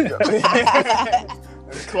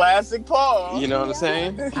 Classic Paul. You know what I'm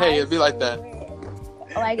saying? Hey, it'd be like that.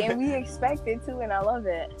 Like, and we expect it too, and I love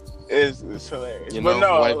it. It's hilarious. You know,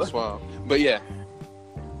 life is wild. But yeah.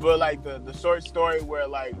 But like the short story where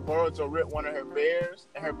like Boruto ripped one of her bears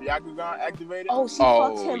and her Byakugan activated. Oh, she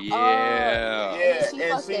fucked him up. Yeah, and she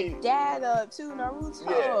fucked the dad up too, Naruto.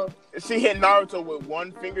 Yeah. She hit Naruto with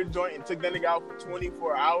one finger joint and took that nigga out for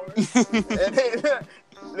 24 hours.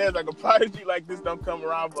 there's like a prodigy like this don't come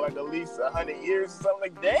around for like at least 100 years or something.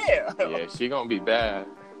 Like, damn. Yeah, she gonna be bad.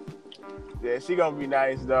 Yeah, she gonna be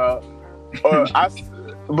nice, dog. But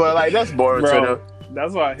like that's Boruto. Bro,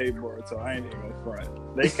 that's why I hate Boruto. I ain't even gonna front.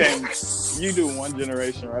 They came, you do one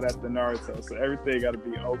generation right after Naruto, so everything got to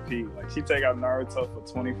be OP. Like, she take out Naruto for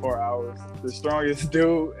 24 hours. The strongest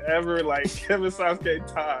dude ever, like, him and Sasuke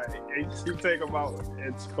tied. And she take him out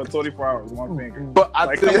for 24 hours, one finger. But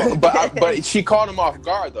Like, but she caught him off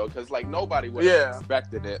guard though, because like nobody would have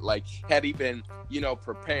expected it. Like, had he been,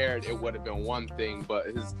 prepared, it would have been one thing. But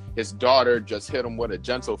his daughter just hit him with a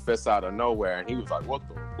gentle fist out of nowhere, and he was like, "What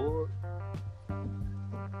the fuck?"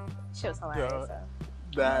 She was hilarious. Yeah. So.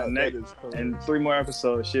 That is cool. And 3 more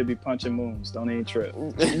episodes, she'll be punching moons. Don't even trip.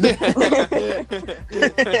 One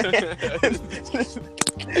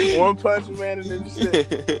Punch Man and then shit.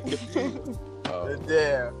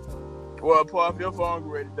 Damn. Well, Paul, if your phone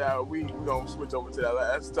ready to die, we gonna switch over to that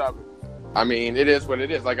last topic. I mean, it is what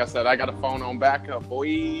it is. Like I said, I got a phone on backup,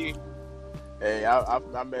 boy. Hey,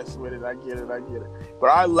 I mess with it. I get it. But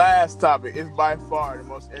our last topic is by far the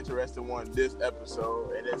most interesting one this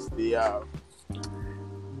episode, and it's the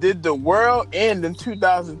did the world end in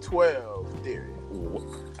 2012 theory?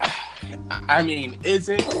 I mean, is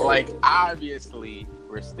it like, obviously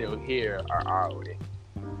we're still here, or are we?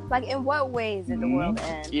 Like, in what ways did the world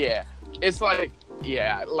end? Yeah, it's like,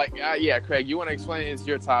 Craig, you want to explain? It's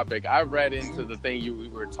your topic. I read into the thing we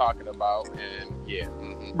were talking about, and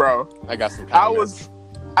bro, I got some comments.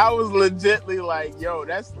 I was legitly like, yo,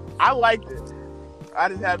 I liked it. I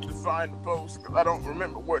just have to find the post because I don't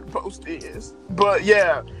remember where the post is. But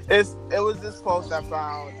yeah, it was this post I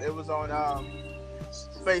found. It was on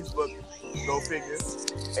Facebook. Go figure.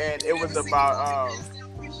 And it was about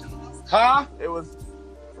It was.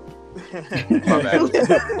 My bad.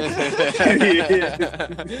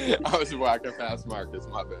 I was walking past Marcus.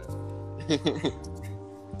 My bad.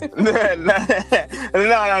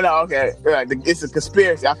 No. Okay, it's a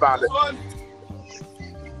conspiracy. I found it.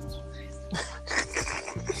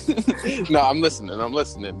 No, I'm listening. Don't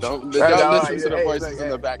listen to the voices in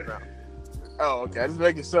the background. Oh, okay. Just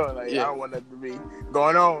making sure. Like, I don't want that to be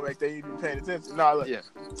going on. Like, they need to be paying attention. No, look. Yeah.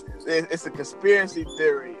 It's a conspiracy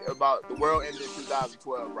theory about the world ended in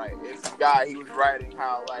 2012, right? It's a guy, he was writing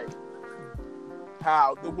how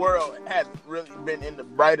the world hasn't really been in the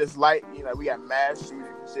brightest light. We got mass shooting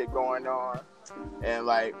and shit going on. And,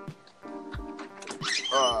 like,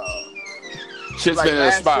 shit's like been in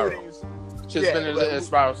a spiral. Shootings, Shit's been in a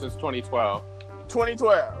spiral since 2012.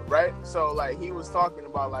 2012, right? So, like, he was talking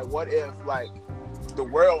about, like, what if, like, the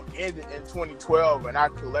world ended in 2012 and our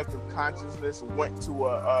collective consciousness went to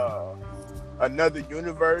another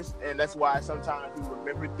universe, and that's why sometimes we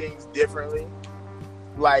remember things differently.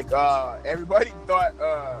 Like, everybody thought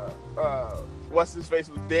what's his face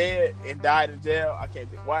was dead and died in jail.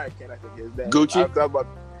 Why can't I think his name? Gucci? I thought about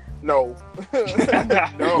no.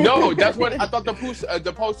 No, that's what I thought the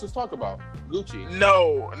posters talk about. Gucci.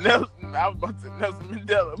 No, I was about to say Nelson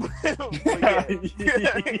Mandela.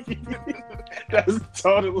 That's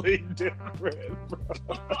totally different, bro.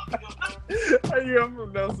 How you go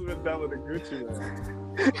from Nelson Mandela to Gucci,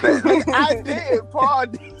 man? I did. Paul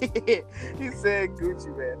did. He said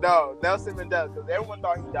Gucci, man. No, Nelson Mandela, because everyone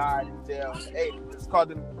thought he died in jail in the 80s. It's called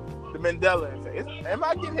the Mandela effect. Am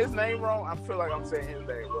I getting his name wrong? I feel like I'm saying his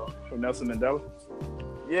name wrong. For Nelson Mandela?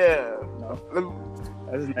 Yeah. No.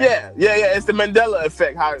 Yeah. It's the Mandela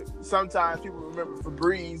effect. How sometimes people remember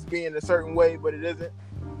Febreze being a certain way, but it isn't.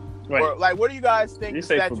 Wait. Or, like, what do you guys think the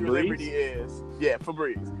Statue Febreze? of Liberty is? Yeah,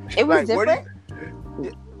 Febreze. It was like, different?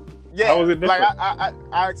 Yeah, how was it different? Like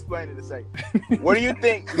I'll explain it in a second. What do you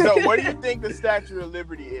think? No, what do you think the Statue of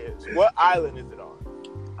Liberty is? What island is it on?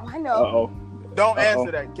 Oh, I know. Uh-oh. Don't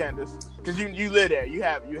answer that, Candace, because you live there. You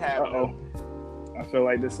have. Uh-oh. I feel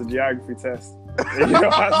like this is a geography test.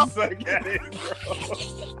 I suck at it,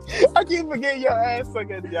 bro. I keep forgetting your ass suck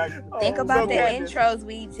at geography. Think about the intros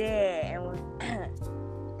we did.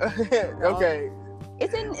 Okay.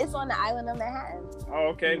 It's on the island of Manhattan. Oh,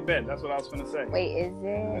 okay, bet. That's what I was gonna say. Wait, is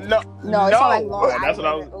it? No, it's on like Long Island. That's what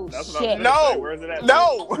I was. Oh, that's what shit. I was gonna say. No. Where's it at?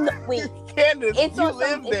 No. Wait, Candace, it's you on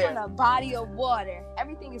live there. It's on a body of water.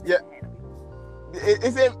 Everything is in Manhattan.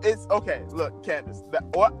 It's okay. Look, Candace,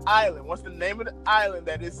 what island? What's the name of the island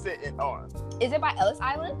that it's sitting on? Is it by Ellis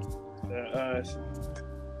Island?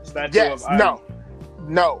 Statue Yes. of Island.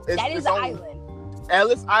 No. That is the island.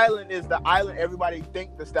 Ellis Island is the island everybody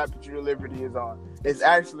think the Statue of Liberty is on. It's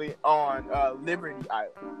actually on Liberty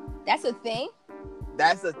Island. That's a thing?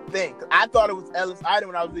 That's a thing. I thought it was Ellis Island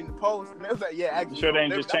when I was reading the post, and it was like, yeah, actually. You sure they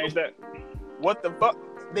didn't just change that? What the fuck?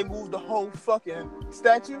 they moved the whole fucking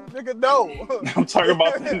statue? Nigga, no. I'm talking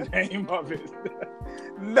about the name of it.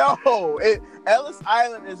 No, Ellis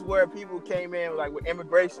Island is where people came in like with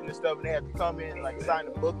immigration and stuff, and they had to come in like sign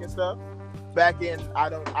a book and stuff. Back in,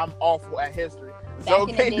 I'm awful at history. So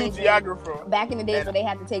can't do geography. Back in the days where they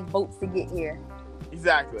had to take boats to get here.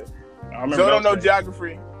 Exactly. So don't know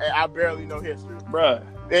geography, and I barely know history. Bruh.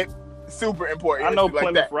 It's super important. I know like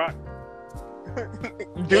Plymouth Rock.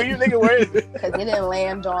 Do you, nigga? Where is it? Because it didn't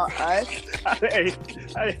land on us. Hey,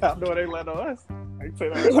 I know they land on us. I can say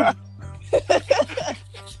that.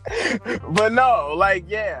 But no, like,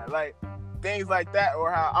 yeah, like things like that,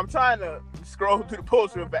 or how I'm trying to scroll through the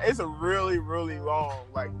poster. It's a really, really long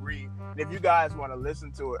like read. And if you guys want to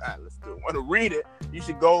listen to it, want to read it, you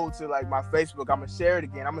should go to like my Facebook. I'm gonna share it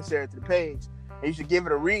again. I'm gonna share it to the page, and you should give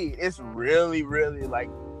it a read. It's really, really like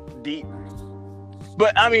deep.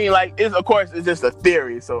 But I mean, like, of course, it's just a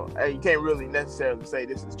theory, so you can't really necessarily say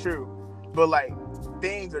this is true. But like,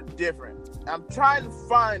 things are different. I'm trying to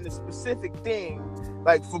find the specific thing.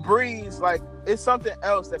 Like Febreze, like it's something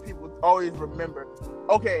else that people always remember.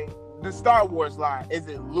 Okay, the Star Wars line, is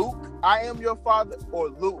it Luke, I am your father, or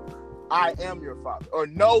Luke, I am your father, or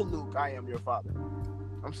no, Luke, I am your father?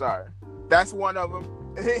 I'm sorry, that's one of them.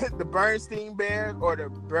 The Bernstein Bears or the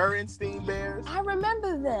Berenstein Bears. I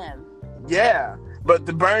remember them. Yeah, but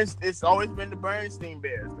it's always been the Bernstein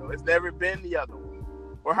Bears though. It's never been the other one.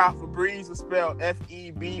 Or how Febreze was spelled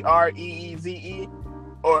Febreeze,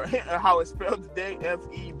 or how it's spelled today,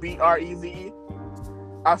 Febreze.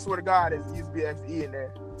 I swear to God, it used to be FE in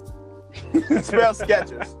there. Spell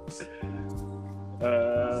Skechers.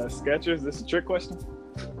 Skechers. This is a trick question.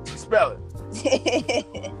 Spell it.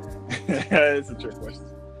 It's a trick question.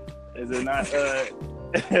 Is it not?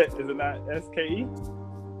 Is it not SKE?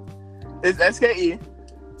 It's SKE.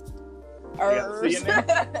 They got a C in there.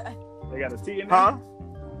 They got a T in there. Huh?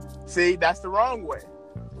 See, that's the wrong way.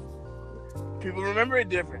 People remember it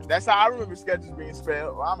different. That's how I remember Skechers being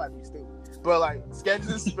spelled. Well, I might be stupid, but like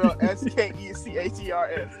Skechers is spelled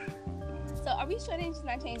SKECHERS. So are we sure they just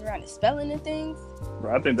not change around the spelling and things?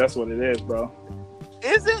 Bro, I think that's what it is, bro.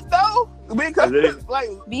 Is it though? Because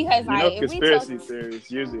conspiracy theories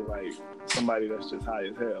usually like somebody that's just high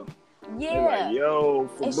as hell. Yeah. Like, yo,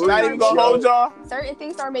 not even gonna hold y'all. Certain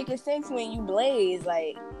things start making sense when you blaze.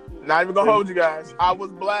 Like, not even gonna hold you guys. I was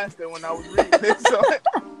blasted when I was reading it, so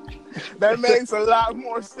that makes a lot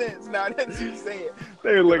more sense now that you say it.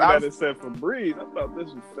 They were looking at it and said Febreze. I thought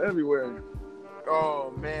this was February.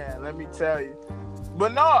 Oh man, let me tell you.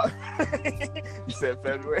 But no, you said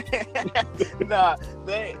February. Nah,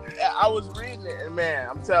 I was reading it, and man,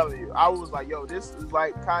 I'm telling you, I was like, yo, this is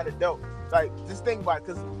like kind of dope. Like, just think about it,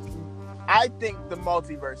 because I think the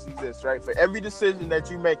multiverse exists, right? For every decision that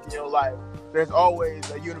you make in your life, there's always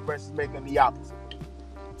a universe that's making the opposite.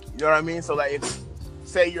 You know what I mean? So, like, if,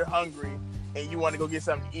 say you're hungry and you want to go get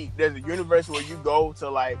something to eat, there's a universe where you go to,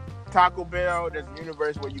 like, Taco Bell, there's a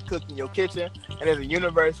universe where you cook in your kitchen, and there's a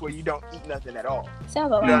universe where you don't eat nothing at all.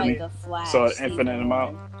 Sounds like the Flash. So an infinite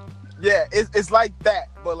amount. Yeah, it's like that,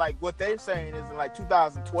 but like what they're saying is in like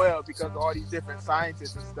 2012, because of all these different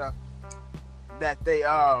scientists and stuff, that they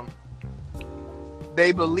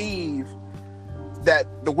believe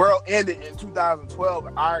that the world ended in 2012.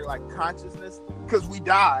 Our like consciousness, because we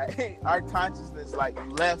died, our consciousness like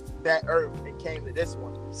left that earth and came to this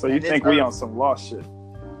one. So you think we on some lost shit?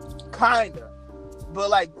 Kinda, but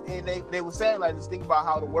like, and they were saying like, just think about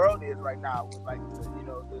how the world is right now with like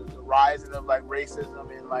the rising of like racism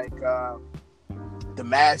and like the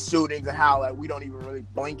mass shootings, and how like we don't even really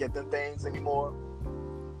blink at the things anymore.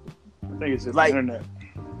 I think it's just like, the internet.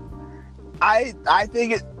 I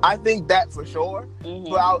think that for sure. Mm-hmm.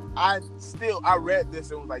 But I read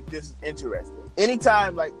this and was like, this is interesting.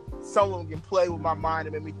 Anytime like someone can play with my mind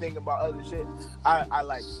and make me think about other shit, I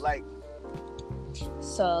like.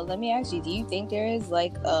 So let me ask you, do you think there is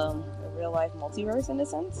like a real life multiverse in a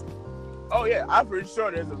sense? Oh yeah, I'm pretty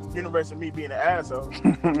sure there's a universe of me being an asshole.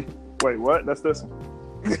 Wait, what? That's this one.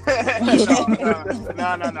 No.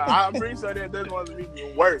 I'm pretty sure there's one of me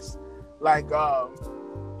being worse. Like I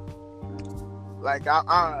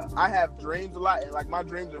have dreams a lot, and like my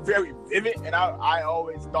dreams are very vivid, and I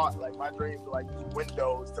always thought like my dreams were like these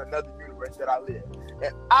windows to another universe that I live,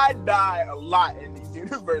 and I die a lot in these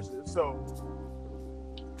universes. So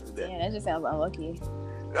yeah, that just sounds unlucky.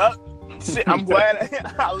 Shit, I'm glad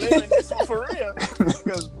I live in this one for real.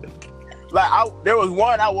 Because like there was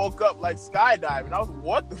one I woke up like skydiving. I was like,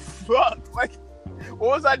 what the fuck? Like, what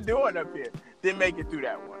was I doing up here? Didn't make it through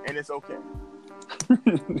that one, and it's okay.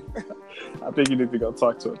 I think you need to go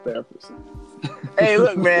talk to a therapist. Hey,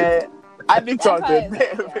 look, man. I do talk to probably,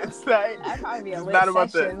 them. yeah. It's like That'd probably be a it's lit not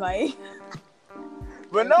about session, that. like.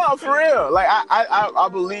 But no, for real. Like I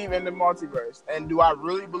believe in the multiverse. And do I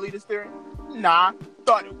really believe this theory? Nah.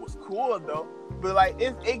 Thought it was cool though. But like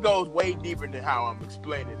it goes way deeper than how I'm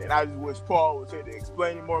explaining it. I just wish Paul was here to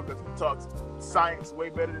explain it more because he talks science way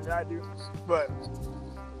better than I do. But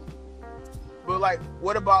like,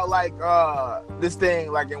 what about like this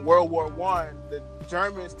thing? Like in World War I, the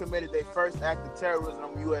Germans committed their first act of terrorism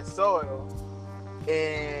on U.S. soil,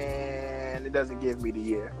 and it doesn't give me the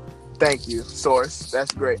year. Thank you, source.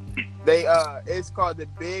 That's great. They it's called the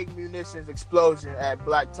Big Munitions Explosion at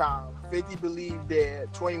Black Town. 50 believed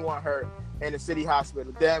dead, 21 hurt, in the city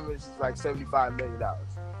hospital. Damage is like $75 million.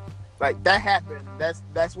 Like that happened.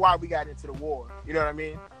 That's why we got into the war. You know what I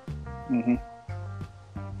mean? Mm-hmm.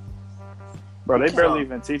 Bro, they barely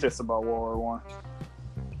even teach us about World War I.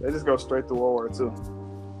 They just go straight to World War II.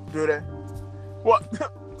 Do they? What?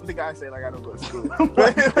 The guy say like I don't go to school. I'm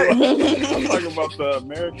talking about the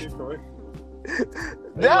American curriculum.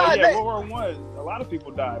 World War I, a lot of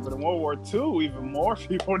people died, but in World War II, even more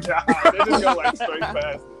people died. They just go like straight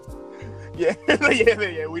past it.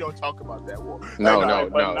 Yeah. We don't talk about that war. No.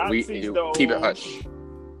 Nazis, We though, keep it hush.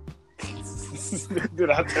 Did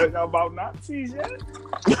I tell y'all about Nazis yet?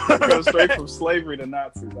 Go straight from slavery to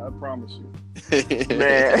Nazis. I promise you,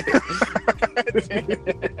 man.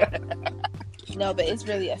 No, but it's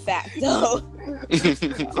really a fact, though.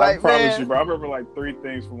 I promise you, bro. I remember like 3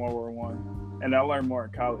 things from World War I, and I learned more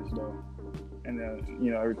in college though. And then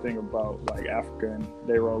everything about like Africa and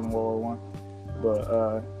their role in World War I. But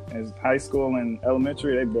in high school and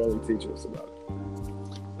elementary, they barely teach us about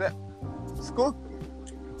it. School?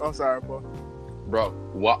 I'm sorry, Paul. Bro,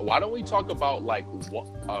 why don't we talk about like what?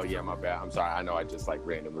 Oh yeah, my bad. I'm sorry. I know I just like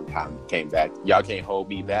randomly came back. Y'all can't hold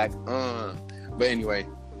me back. But anyway,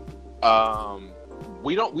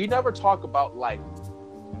 we never talk about like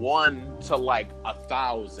 1 to like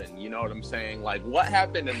 1,000. You know what I'm saying? Like what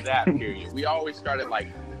happened in that period? We always started like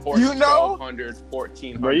 1,200,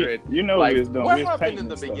 1,400. You know like, what we was doing. What we was happened in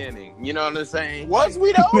the stuff. beginning? You know what I'm saying? Was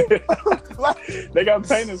we though? They got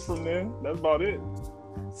paintings from then. That's about it.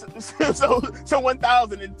 So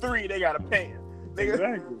 1,003 they got a paint.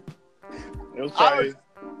 Exactly. It was probably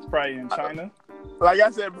in China. Like I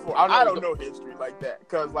said before, I don't know history like that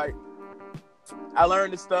because like I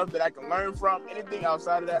learned the stuff that I can learn from. Anything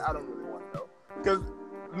outside of that, I don't really want to know. Because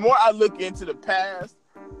the more I look into the past,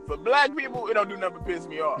 for black people, it don't do nothing but piss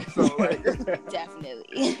me off. So like,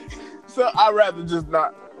 Definitely. so I'd rather just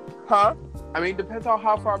not. Huh? I mean, depends on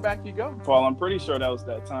how far back you go. Paul, I'm pretty sure that was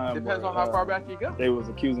that time. Depends on how far back you go. They was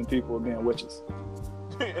accusing people of being witches.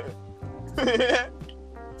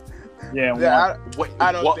 Yeah,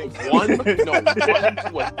 I don't think so. 1 to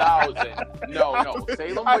 1,000. No.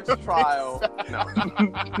 Salem witch trial. No.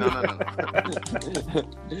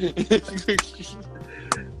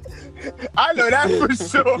 I know that for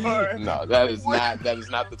sure. No, that is not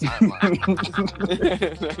the timeline.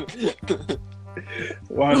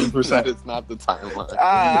 100%. That is not the timeline.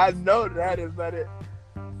 I know that is not it.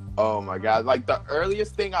 Oh my God! Like the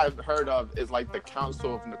earliest thing I've heard of is like the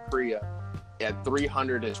Council of Nicaea at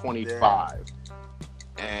 325,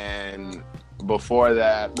 and before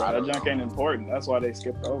that, that junk ain't important. That's why they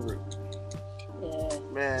skipped over it. Yeah.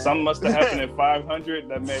 Man. Something must have happened at 500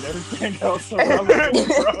 that made everything else irrelevant,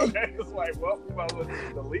 bro. They was like, well, we might as well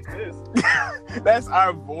just delete this. That's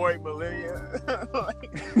our void millennia.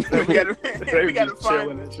 we gotta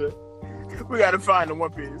find and shit. We gotta find the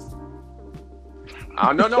One Piece.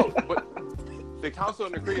 No, but the Council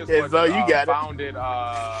of Nicaea is what founded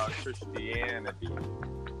Christianity.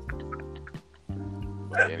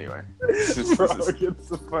 But anyway, bro, get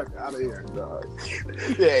the fuck out of here, dog.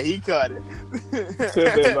 Yeah, he cut it.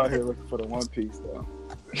 They're out here looking for the One Piece, though.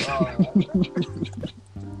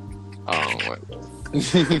 Oh my God.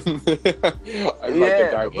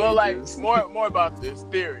 Yeah, but like more about this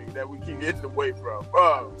theory that we keep getting away from.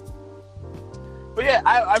 But yeah,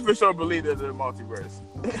 I for sure believe there's a multiverse.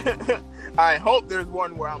 I hope there's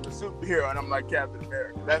one where I'm a superhero and I'm like Captain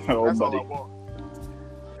America. That's all I want.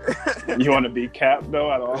 You want to be Cap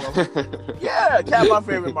though? At all? Yeah, Cap, my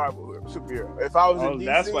favorite Marvel superhero. If I was in DC,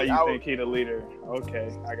 that's why you think he's the leader.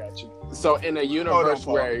 Okay, I got you. So in a universe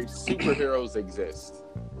where superheroes exist,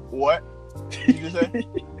 what did you say?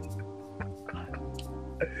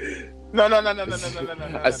 No.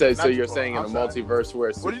 I said, so you're saying in a multiverse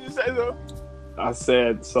where... What did you say, though? I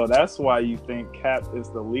said, so that's why you think Cap is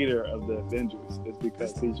the leader of the Avengers. It's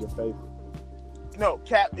because he's your favorite. No,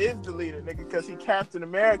 Cap is the leader, nigga, because he Captain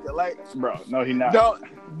America. Like, bro, no, he not.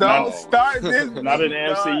 Don't start this. Not in the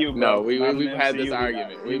MCU, bro. No, we've had this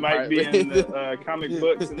argument. We might be in the comic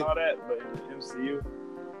books and all that, but in the MCU,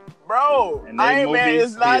 bro, Iron Man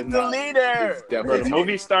is not the leader. Bro, the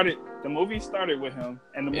movie started with him,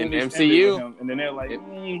 and the movie ended with him, and then they're like,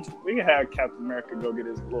 we can have Captain America go get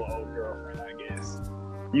his little old girlfriend, I guess.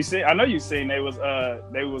 You see, I know you seen they was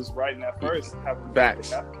writing at first having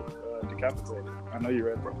decapitated. I know you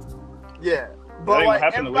read, bro. Yeah, but like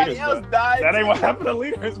everybody else died. That ain't what happened to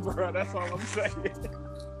leaders, bro. That's all I'm saying.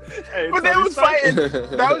 Hey, but they was fighting.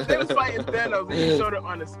 They was fighting Thanos, and he sort of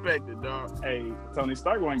unexpected, dog. Hey, Tony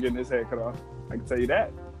Stark wasn't getting his head cut off. I can tell you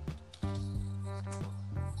that.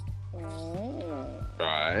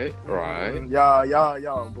 Right.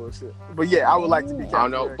 Y'all bullshit. But yeah, I would like to be.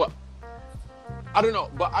 I don't know,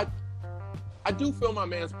 but I do feel my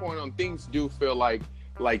man's point on things. Do feel like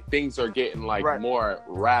things are getting more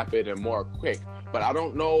rapid and more quick. But I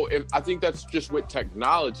don't know if I think that's just with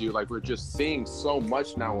technology. Like we're just seeing so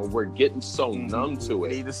much now, and we're getting so numb to it.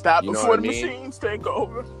 We need to stop before the machines take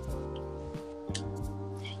over.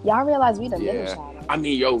 Y'all realize we done been shot. I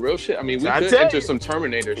mean, real shit. I mean, we could enter some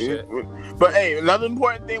Terminator shit. But hey, another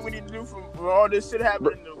important thing we need to do for all this shit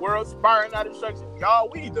happening in the world, spiraling out of destruction, y'all,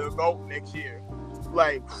 we need to vote next year.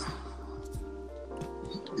 Like,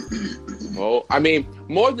 well, I mean,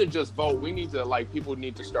 more than just vote, we need to people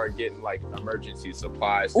need to start getting emergency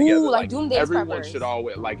supplies together. Ooh, like doomsday everyone preppers. Should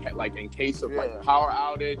always like in case of power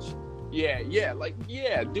outage. Yeah,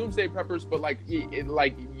 doomsday preppers, but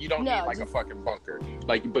you don't need a fucking bunker.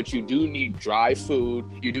 But you do need dry food,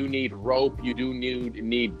 you do need rope, you do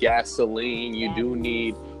need gasoline, you do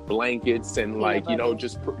need blankets and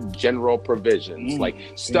just general provisions,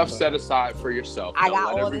 stuff set aside for yourself. I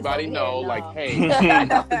got let all everybody this know, over here, hey, I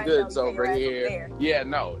got the goods over here. Yeah,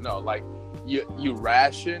 no, you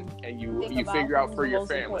ration and you figure out for your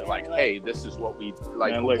family, hey, this is what we this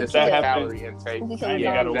is the calorie intake. I ain't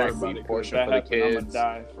gotta worry about it. Portion for the kids. I'm gonna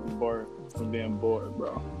die from being bored,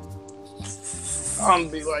 bro. I'm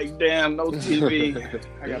gonna be like, damn, no TV.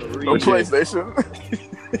 I gotta read. No PlayStation.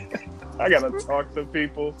 I gotta talk to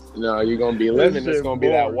people. No, you're gonna be living. It's gonna be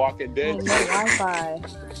that Walking Dead. No Wi-Fi.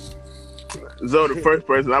 Zoe, the first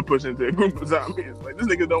person I push into a group of zombies, this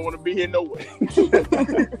nigga don't want to be here no way.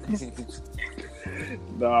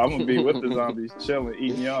 No, I'm gonna be with the zombies, chilling,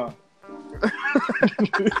 eating y'all.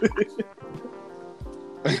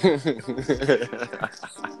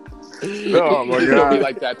 Oh my God! God! Be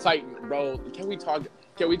like that Titan, bro. Can we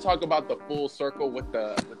talk about the full circle with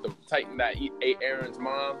the Titan that ate Aaron's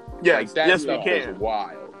mom? Yes, that yes, stuff we can. Was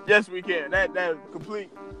wild. Yes, we can. That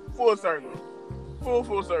complete full circle,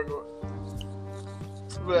 full circle.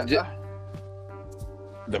 But,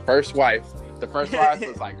 the first wife was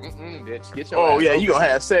like, bitch, get your. Oh ass yeah, over you gonna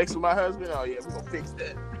here. have sex with my husband? Oh yeah, we gonna fix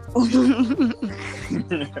that.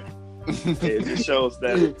 It just shows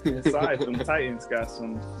that inside them Titans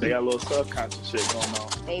they got a little subconscious shit going on.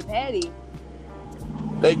 They petty.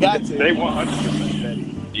 They got to. They 100% petty.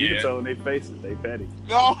 You Yeah. can tell in their faces they petty.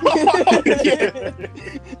 No.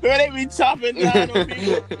 They be chopping down on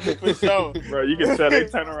people for sure. Bro, you can tell they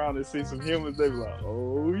turn around and see some humans. They be like,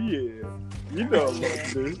 oh yeah, you know what I'm about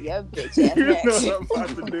to do. Yeah, bitch You know ass. what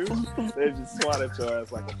I'm about to do. They just swat at your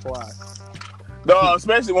ass like a fly. No,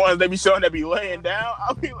 especially ones they be showing that be laying down.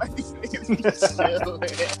 I'll be like, these niggas be chilling.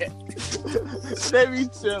 They be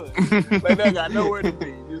chilling. Like they got nowhere to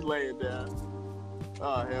be, just laying down.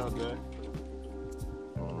 Oh hell no.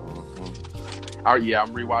 Oh yeah, I'm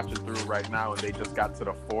rewatching through right now, and they just got to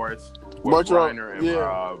the forest with What's wrong? Reiner and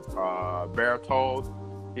Berthold.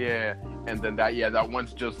 Yeah, and then that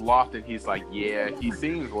one's just lost, and he's like, yeah, he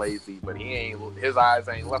seems lazy, but his eyes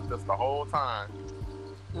ain't left us the whole time.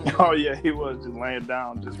 Oh yeah, he was just laying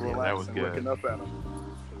down, just relaxing, that was good. looking up at him.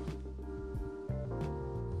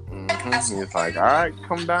 Mm-hmm. He's like, all right,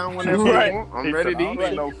 come down whenever Right. you want. I'm He ready said, to I eat. don't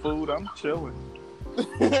need no food. I'm chilling.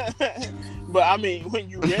 But I mean, when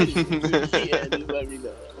you ready, just let me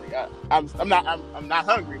know. Like, I'm not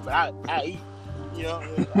hungry, but I eat. You know,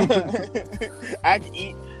 I can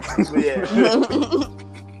eat. But yeah.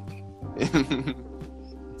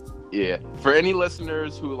 Yeah. For any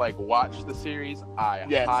listeners who watch the series, I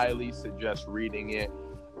highly suggest reading it.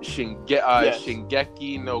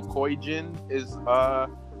 Shingeki no Kyojin is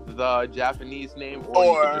the Japanese name, Or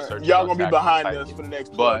you can just search y'all it gonna be on behind Titan. us for the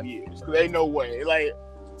next 12 years. Cause ain't no way. Like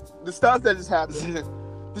the stuff that just happened.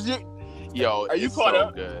 Yo, Are you it's caught so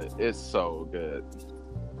up? good. It's so good.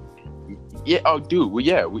 Yeah. Oh, dude. Well,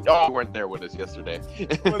 yeah. You weren't there with us yesterday.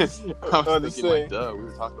 I was thinking, duh. We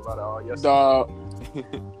were talking about it all yesterday. Dog.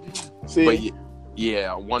 See, But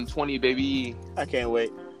yeah, 120, baby. I can't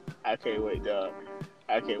wait, dog.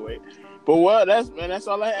 I can't wait. But well, that's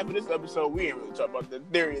all I have for this episode. We ain't really talk about the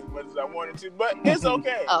theory as much as I wanted to, but it's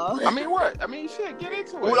okay. Oh. I mean, what? I mean, shit, get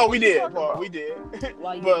into it. No, we did, Paul. We did.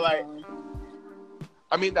 But like,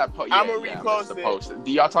 I mean that post. I'm gonna repost the post.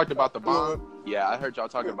 Y'all talked about the bomb. Yeah, I heard y'all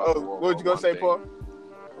talking about the World War What you gonna say, thing. Paul?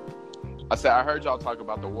 I said I heard y'all talk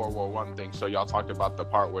about the World War I thing. So y'all talked about the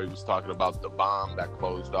part where he was talking about the bomb that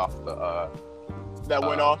closed off the. That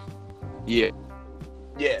went off. Yeah.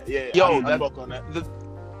 Yeah. Yo, I spoke on that.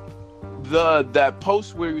 That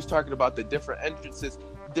post where he was talking about the different entrances.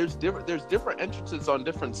 There's different entrances on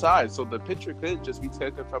different sides, so the picture could just be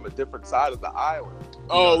taken from a different side of the island.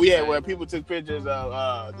 Oh yeah, where people took pictures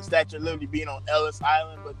of the Statue of Liberty being on Ellis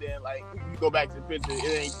Island, but then like you go back to the picture, it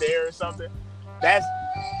ain't there or something. I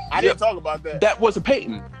didn't talk about that. That was a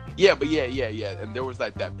painting. Yeah, but yeah. And there was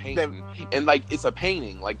like that painting, and like it's a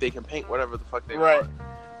painting. Like they can paint whatever the fuck they want.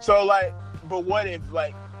 So like, but what if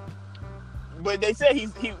like? But they said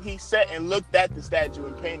he sat and looked at the statue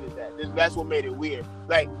and painted that. That's what made it weird.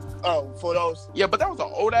 Like, for those. Yeah, but that was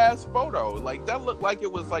an old ass photo. Like that looked like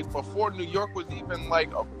it was like before New York was even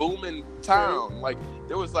like a booming town. Like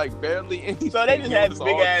there was like barely anything. So they just had the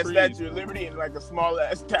big ass Statue of Liberty in like a small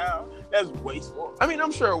ass town. That's wasteful. I mean,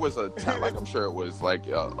 I'm sure it was a town. Like I'm sure it was like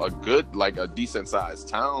a good, like a decent sized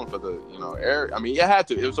town for the area. I mean, it had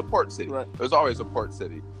to. It was a port city. Right. It was always a port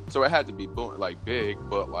city, so it had to be like big,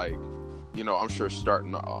 but like. I'm sure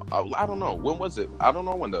starting. I don't know when was it. I don't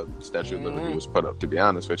know when the Statue of Liberty was put up. To be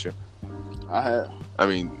honest with you, I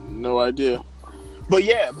mean, no idea. But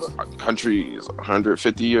yeah, our country is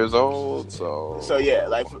 150 years old. So yeah,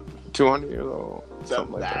 like 200 years old.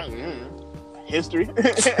 Something like that. History.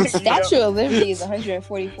 Statue of Liberty is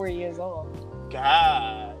 144 years old.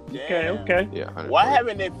 God damn. Okay. Yeah. Why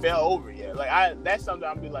haven't they fell over yet? Like that's something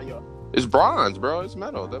I'm be like, yo. It's bronze, bro. It's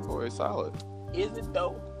metal. That boy is solid. Is it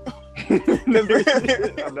though?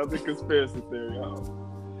 Another conspiracy theory.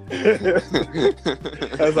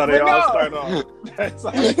 That's how they all start off.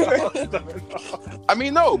 I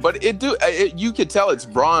mean, no, but you could tell it's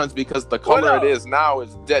bronze because the color it is now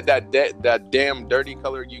is that damn dirty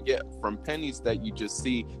color you get from pennies that you just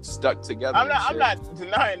see stuck together. I'm not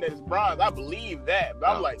denying that it's bronze. I believe that, but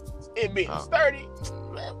I'm like, it being sturdy.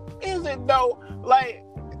 Is it though? Like,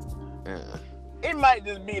 it might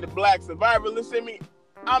just be the black survivalist in me.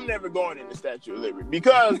 I'm never going in the Statue of Liberty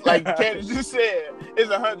because, like Candace just said,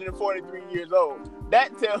 it's 143 years old.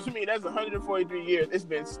 That tells me that's 143 years it's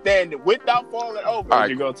been standing without falling over. All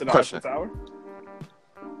right, you go to the Eiffel Tower?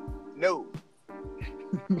 No.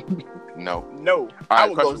 No. I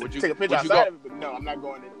would go take a picture outside of it, but no, I'm not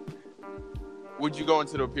going in. Would you go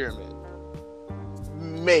into the pyramid?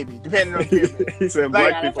 Maybe, depending on the pyramid. He said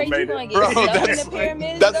black people made it. Bro,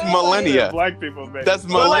 that's millennia. Black people made it. That's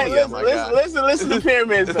millennia, listen to the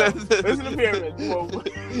pyramids, though. Listen to pyramids.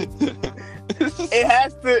 It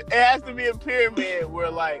has to be a pyramid where,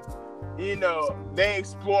 like, they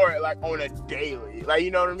explore it, like, on a daily. Like,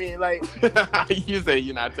 you know what I mean? Like, you say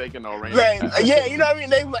you're not taking no rain. Like, yeah, you know what I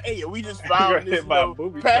mean? They like, hey, we just found this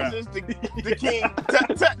passage to the king.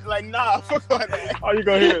 Like, nah, fuck all that. All you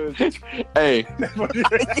gonna hear is, hey.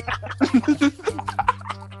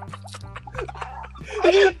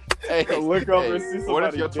 Hey, look over and see somebody. What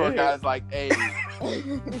if your tour guide's like, hey?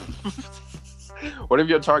 What if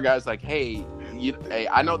your tour guide's like, hey,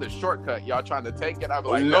 I know the shortcut y'all trying to take it? I'm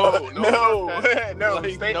like, no,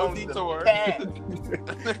 like, stay no on detour. That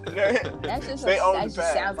just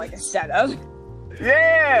sounds like a setup.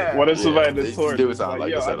 Yeah. What if somebody this tour do sound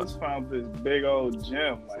like a I setup. just found this big old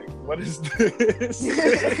gem. Like, what is this?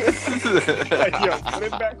 Like, yo, put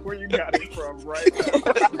it back where you got it from, right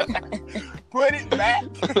now. Put it back.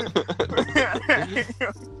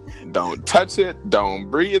 Don't touch it.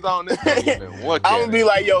 Don't breathe on it. Don't even look I'm at gonna be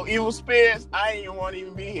like, yo, evil spirits, I ain't want to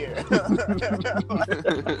even be here.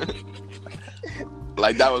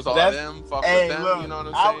 Like that was all them. Fuck with them. Look, you know what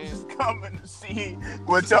I'm saying? I was just coming to see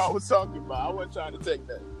what y'all was talking about. I wasn't trying to take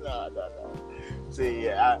that. No. See,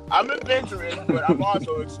 yeah, I'm adventurous, but I'm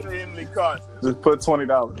also extremely cautious. Just put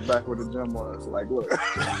 $20 back where the gem was. Like, look.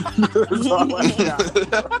 That's all I got.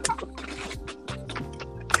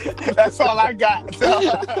 That's all I got.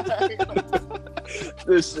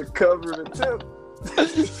 This should cover the tip.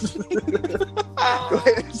 Go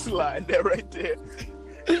ahead and slide that right there.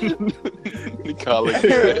 We call it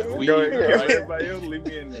weed. Go ahead, everybody else, leave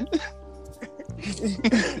me in there.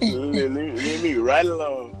 leave me right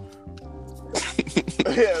alone.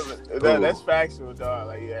 Yeah, that's factual, dog.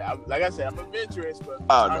 Like, yeah, like I said, I'm adventurous, but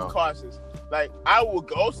I'm cautious. Like, I will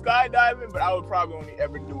go skydiving, but I would probably only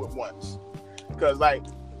ever do it once. Cause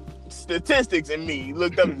statistics in me.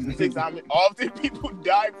 Looked up the statistics. I mean, all 10 people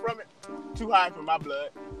died from it. Too high for my blood.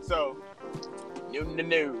 So,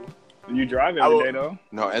 no. You drive every day though.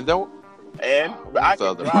 No, and then but I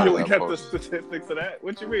can drive. You look at the statistics of that.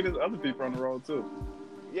 What you mean? There's other people on the road too.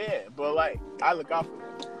 Yeah, but like I look out for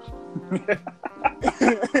them.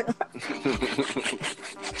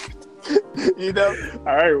 You know?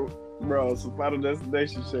 All right, bro. So Final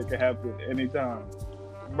Destination shit can happen anytime.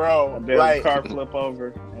 Bro, A damn like car flip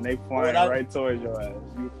over and they flying right towards your ass.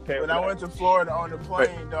 You when I went to Florida on the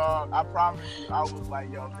plane, dog, I promise you, I was like,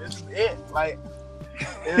 yo, this is it. Like,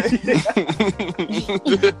 this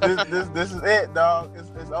is it, dog.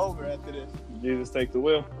 It's over after this. Jesus take the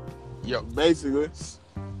wheel. Yo, basically.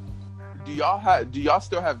 Do y'all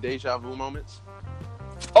still have deja vu moments?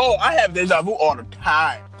 Oh, I have deja vu all the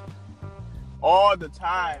time. All the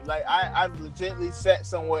time. Like, I've legitimately sat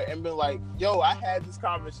somewhere and been like, yo, I had this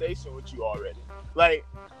conversation with you already. Like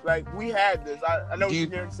we had this. I know what you're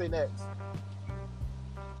going to say next.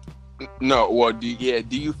 No, well, do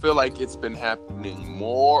you feel like it's been happening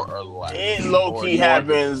more or less? It low-key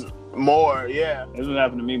happens more, yeah. It's been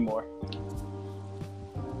happening to me more.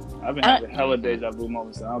 I've been having hella deja vu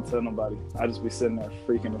moments and I don't tell nobody. I just be sitting there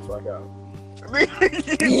freaking the fuck out.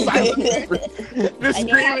 Just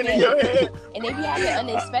screaming in your head. And if you have it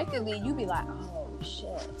unexpectedly, you be like, oh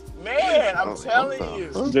shit. Man, I'm telling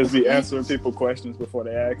you. Just be answering people questions before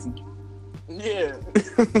they ask them. Yeah.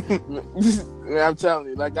 I'm telling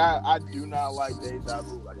you, like I do not like deja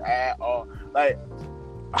vu, like at all. Like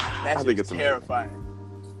that's just terrifying.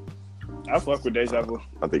 I fuck with deja vu.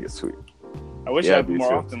 I think it's sweet. I wish it happened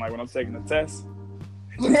more often, like when I'm taking a test.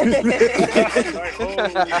 Like,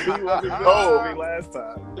 oh, me last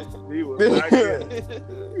time. He was not good.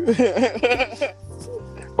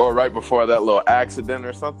 Or right before that little accident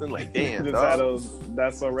or something. Like, damn, just had those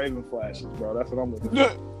That's So Raven flashes, bro. That's what I'm looking for.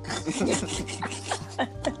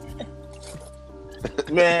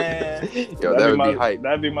 Man. Yo, that would be hype.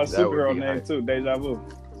 That'd be my superhero name hype too, Deja Vu.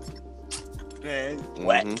 Man,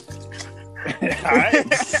 whack. Alright.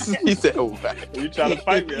 He said whack. You trying to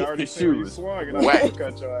fight me, I already see you swung and I'm gonna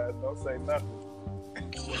cut your ass. Don't say nothing.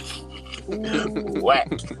 Whack.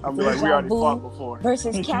 I'll be like, we already fought before.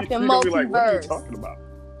 Versus Captain Multiverse. Like, what are you talking about?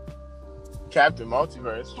 Captain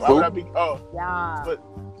Multiverse. Why would I be? Oh, yeah. But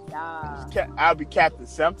yeah. I'll be Captain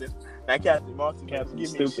something. Not Captain Multiverse. Captain Give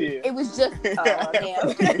Stupid. me shit. It was just. Oh damn.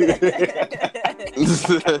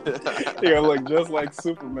 You're like just like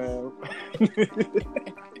Superman.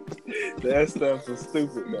 That stuff's so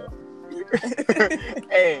stupid though.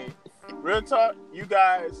 Hey, real talk, you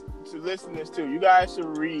guys should listen to this too. You guys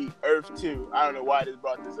should read Earth 2. I don't know why this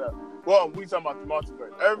brought this up. Well, we talking about the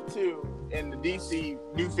multiverse. Earth 2 in the DC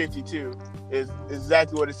New 52 is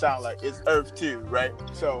exactly what it sounds like. It's Earth 2, right?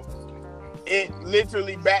 So it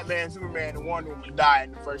literally Batman, Superman, and Wonder Woman die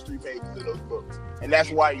in the first 3 pages of those books, and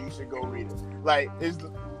that's why you should go read it. Like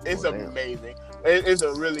it's amazing. It's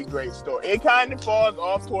a really great story. It kind of falls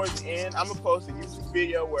off towards the end. I'm gonna post a YouTube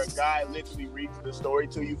video where a guy literally reads the story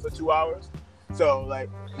to you for 2 hours. So like,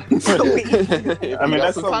 I mean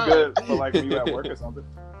that's so good for like when you at work or something.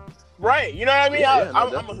 Right, you know what I mean? I'm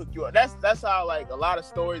gonna hook you up. That's how like a lot of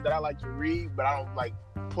stories that I like to read, but I don't like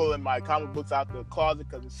pulling my comic books out the closet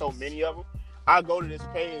because there's so many of them. I go to this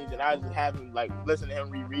page and I just have him like listen to him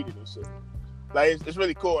reread it and shit. Like it's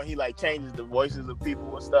really cool, and he like changes the voices of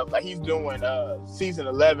people and stuff. Like he's doing season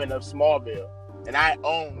 11 of Smallville, and I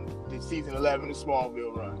own the season 11 of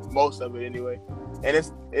Smallville run, most of it anyway. And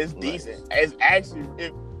it's decent. It's actually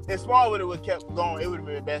if Smallville would have kept going, it would have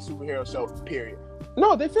been the best superhero show. Period.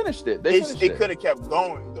 No, they finished it. It could have kept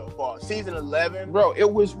going though. For season 11, bro, it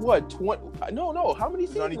was what 20? No. How many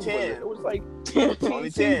seasons? Only 10. It was like only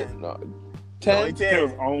 10. No, 10. Only 10. It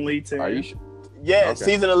was only 10. Are you sure? Yeah, okay.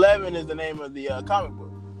 Season 11 is the name of the comic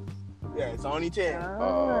book. Yeah, it's only 10.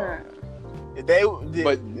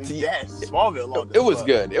 Smallville long. It was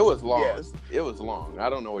good. It was long. Yes. It was long. I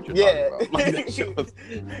don't know what you're talking about. Like, that shit was,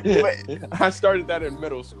 I started that in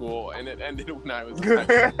middle school, and it ended when I was.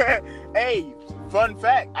 Hey, fun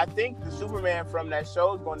fact! I think the Superman from that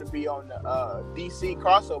show is going to be on the DC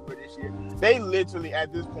crossover this year. They literally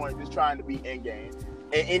at this point just trying to be Endgame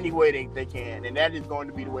in any way they can, and that is going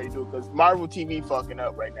to be the way to do it because Marvel TV fucking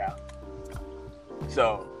up right now.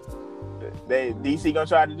 So DC gonna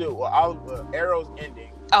try to do it. Well, Arrow's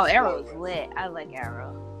ending. Oh, Arrow's lit. I like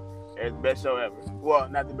Arrow. It's the best show ever. Well,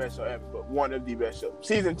 not the best show ever, but one of the best shows.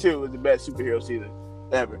 Season 2 is the best superhero season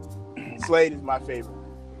ever. Slade is my favorite.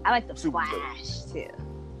 I like the Flash too.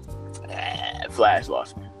 Flash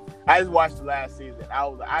lost me. I just watched the last season.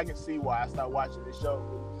 I can see why I started watching this show.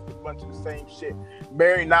 a bunch of the same shit.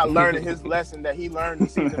 Barry not learning his lesson that he learned the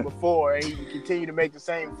season before, and he continue to make the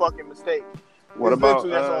same fucking mistake. What about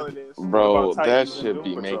that's all it is. Bro, that Titans and should Doom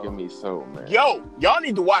be Patrol? making me so mad. Yo, y'all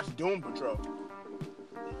need to watch Doom Patrol.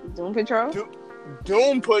 Doom Patrol?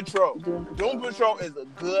 Doom Patrol. Doom Doom Patrol is a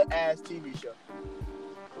good ass TV show.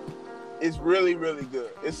 It's really, really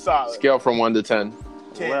good. It's solid. Scale from 1 to 10.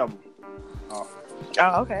 10. 11. Oh.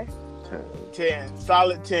 Oh, okay. 10.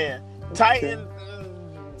 Solid 10. Titans.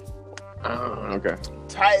 Okay.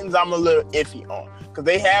 Titans, I'm a little iffy on. Because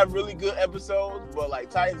they have really good episodes, but like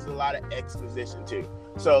Titans is a lot of exposition too.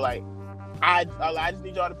 So like, I just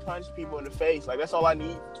need y'all to punch people in the face. Like that's all I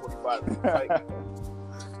need for 25 minutes.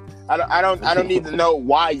 Like, I don't need to know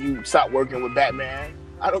why you stopped working with Batman.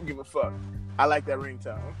 I don't give a fuck. I like that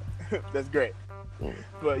ringtone. That's great.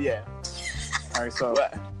 But yeah. All right, so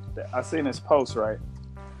I seen this post, right?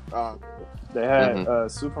 Uh, They had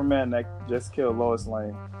Superman that just killed Lois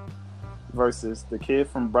Lane versus the kid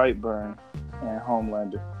from Brightburn and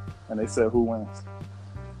Homelander, and they said who wins.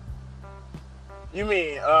 you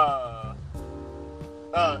mean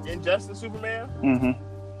Injustice Superman?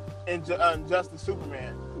 Mm-hmm. Injustice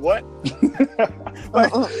Superman. What?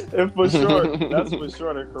 And for sure, that's for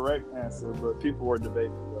sure the correct answer, but people were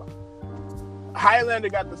debating though. Highlander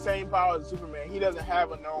got the same power as Superman. He doesn't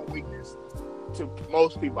have a known weakness to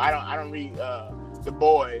most people. I don't read The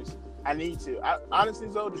Boys. I need to. Honestly,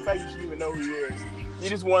 though, the fact that you even know who he is, you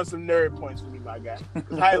just won some nerd points for me, my guy.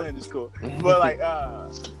 Highlander's cool, but like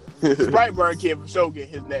Brightburn kid for sure get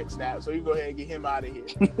his neck snapped, so you go ahead and get him out of here.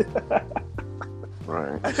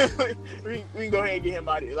 Right. we can go ahead and get him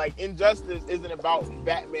out of here. Like Injustice isn't about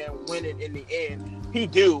Batman winning in the end. He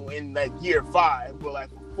do in like year 5, but like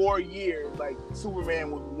 4 years, like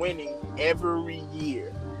Superman was winning every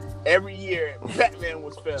year. Every year, Batman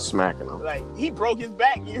was failing. Smacking him. Like he broke his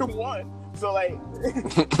back year 1, so like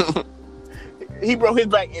he broke his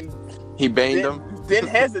back and He banged him. didn't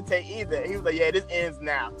hesitate either. He was like, "Yeah, this ends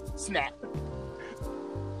now." Snap.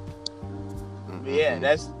 But yeah,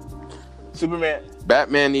 that's Superman.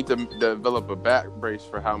 Batman need to develop a back brace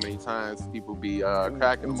for how many times people be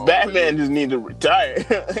cracking him. Batman just need to retire.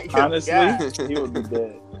 Honestly, God. he would be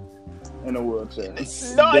dead in a wheelchair.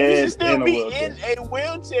 No, he Dead should still in a be wheelchair. in a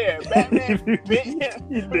wheelchair. Batman bent him,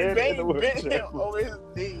 He's dead in a bent wheelchair. him over his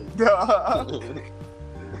knee. Dog.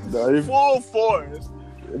 No, Full force.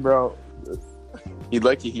 bro. He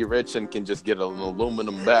lucky he rich and can just get an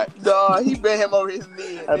aluminum back. Dog, he bent him over his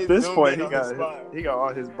knee. and At it this zoomed point, in he on his got spine.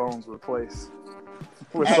 all his bones replaced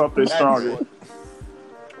with At- something at stronger. this point.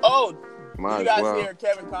 Oh, Might you as guys well. hear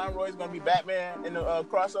Kevin Conroy's gonna be Batman in the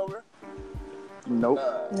crossover? Nope.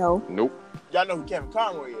 No. Nope. Y'all know who Kevin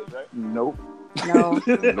Conroy is, right? Nope. No.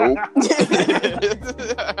 Nope.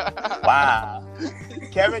 Wow.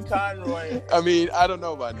 Kevin Conroy. I mean, I don't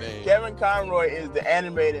know my name. Kevin Conroy is the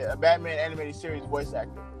Batman animated series voice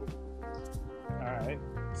actor. All right.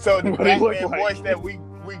 So the What he look Batman like? voice that we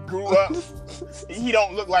grew up, he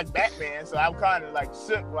don't look like Batman. So I'm kind of like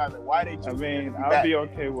shook. Like, why they choose I him mean, to be I'll Batman? be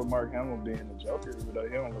okay with Mark Hamill being the Joker, even though he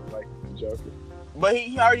don't look like the Joker. But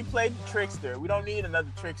he already played the trickster. We don't need another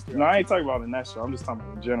trickster. No, I ain't talking about in that show. I'm just talking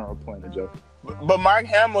about in general playing the Joker. But Mark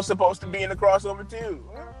Hamill's supposed to be in the crossover too.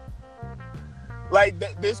 Like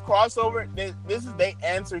this crossover, this is their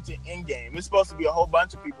answer to Endgame. It's supposed to be a whole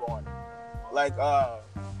bunch of people on it. Like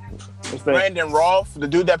What's that? Brandon Routh, the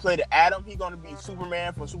dude that played the Atom, he's gonna be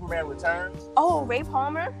Superman from Superman Returns. Oh, Ray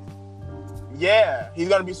Palmer? Yeah, he's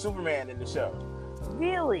gonna be Superman in the show.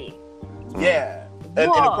 Really? Yeah, in the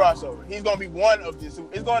Whoa. crossover, he's gonna be one of the.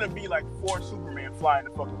 It's gonna be like 4 Superman flying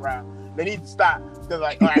the fuck around. They need to stop because,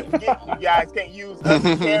 like, all right, we get you guys can't use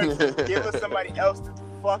other characters. Give us somebody else to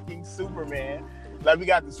fucking Superman. Like we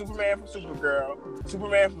got the Superman from Supergirl,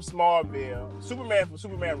 Superman from Smallville, Superman from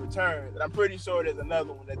Superman Returns, and I'm pretty sure there's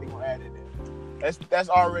another one that they're gonna add in there. That's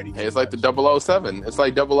already. Hey, it's like the 007. It's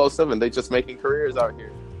like 007. They just making careers out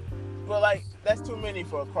here. But like that's too many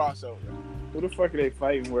for a crossover. Who the fuck are they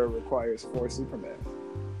fighting where it requires 4 Superman?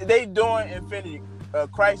 They doing Infinity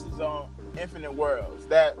Crisis on Infinite Worlds.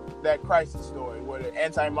 That Crisis story where the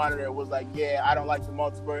Anti-Monitor was like, yeah, I don't like the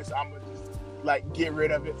multiverse. I'm gonna just like get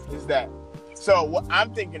rid of it. Is that? So what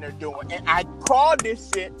I'm thinking they're doing, and I called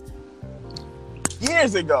this shit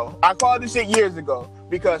years ago.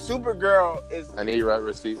 Because Supergirl is. I need your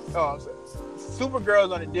receipts. Oh, I'm sorry.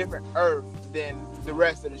 Supergirl's on a different Earth than the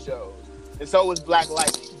rest of the shows, and so is Black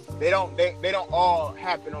Lightning. They don't all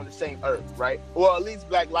happen on the same Earth, right? Well, at least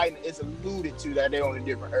Black Lightning is alluded to that they're on a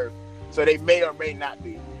different Earth, so they may or may not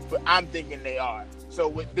be. But I'm thinking they are. So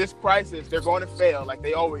with this crisis, they're going to fail like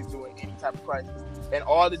they always do in any type of crisis, and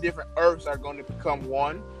all the different Earths are going to become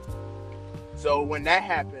one. So when that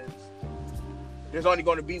happens, there's only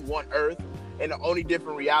going to be one Earth, and the only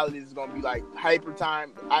different realities is going to be like hyper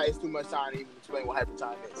time. It's too much time to even explain what hyper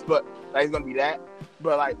time is, but like it's going to be that.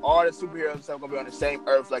 But like all the superheroes and stuff going to be on the same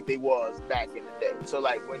Earth like they was back in the day. So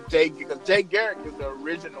like because Jay Garrick is the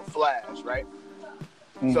original Flash, right?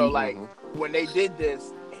 Mm-hmm. So like when they did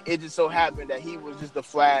this, it just so happened that he was just the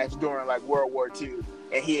Flash during like World War II,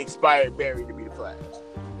 and he inspired Barry to be the Flash.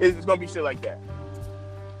 It's going to be shit like that.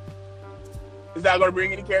 It's not going to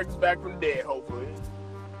bring any characters back from the dead, hopefully.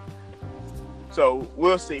 So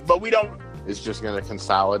we'll see. But we don't. It's just going to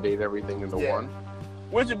consolidate everything into one.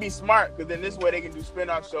 Which would be smart, because then this way they can do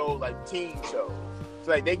spin-off shows like teen shows.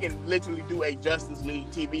 So like they can literally do a Justice League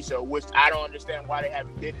TV show, which I don't understand why they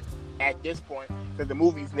haven't did it at this point, because the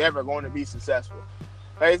movie's never going to be successful.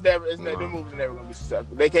 Like the movie's never going to be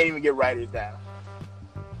successful. They can't even get writers down.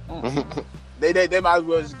 They might as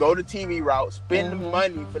well just go the TV route, spend the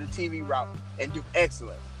money for the TV route, and do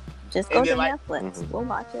excellent. Just go to Netflix. We'll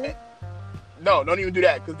watch it. No, don't even do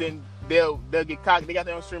that, because then they'll get cocky. They got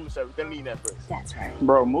their own streaming service. They don't need Netflix. That's right.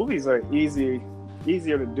 Bro, movies are easier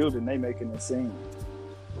to do than they making it seem.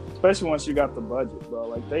 Especially once you got the budget, bro.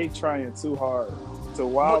 Like, they trying too hard to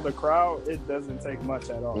wow the crowd. It doesn't take much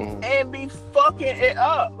at all. And be fucking it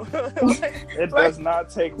up. It does not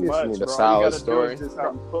take much, need bro. a solid You gotta story. do is just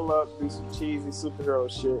have them pull up, do some cheesy superhero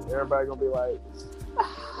shit. Everybody gonna be like,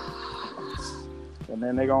 and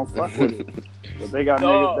then they gonna fuck with it. But they got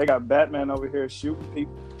niggas, they got Batman over here shooting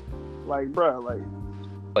people. Like, bro,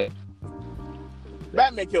 like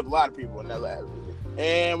Batman killed a lot of people in that last movie.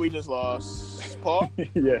 And we just lost Paul.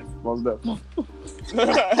 yeah, most definitely.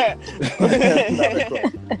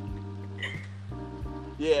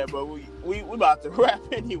 Yeah, but we about to wrap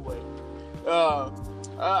anyway.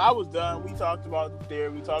 I was done. We talked about the theory.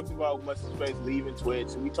 We talked about what's his face leaving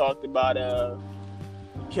Twitch. We talked about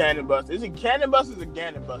Cannon Busters. Is it Cannon Busters or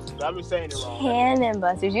Cannon Busters? I've been saying it wrong. Cannon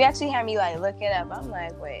Busters. You actually had me like look it up. I'm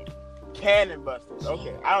like, wait. Cannon Busters.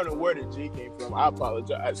 Okay, I don't know where the G came from. I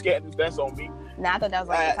apologize. That's on me. Nah, I thought that was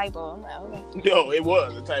like a typo. I'm like, okay. No, it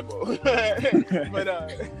was a typo. But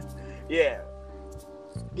yeah.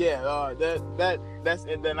 That's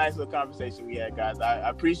the nice little conversation we had, guys. I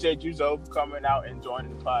appreciate you, Zoe, for coming out and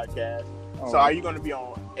joining the podcast. So, are you going to be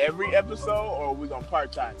on every episode, or are we going to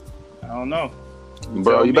part time? I don't know,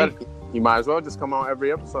 bro. You might as well just come on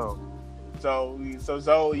every episode. So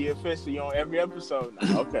Zoe, you're officially on every episode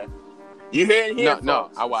now. Okay. You hear it here? No.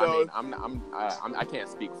 I can't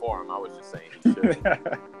speak for him. I was just saying he should.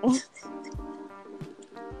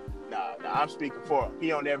 Nah, I'm speaking for him.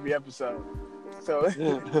 He on every episode. So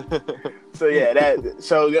yeah,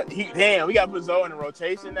 we got to put Zoe in a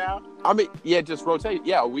rotation now. I mean, yeah, just rotate.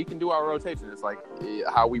 Yeah, we can do our rotation. It's like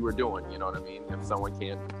how we were doing. You know what I mean? If someone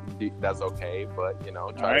can't do, that's okay. But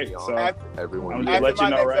try to be on everyone. I'm just let you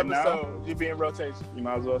know right now. You be in rotation. You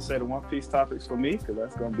might as well say the One Piece topics for me, because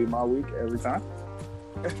that's gonna be my week every time.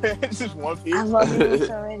 It's just One Piece. I love this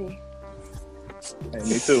already. Hey,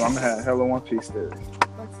 me too. I'm gonna have hella One Piece theory.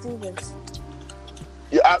 Let's do this.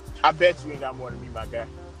 Yeah, I bet you ain't got more than me, my guy.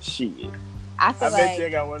 Shit. I bet you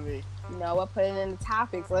ain't got more than me. You know what? Put it in the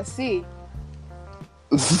topics. Let's see.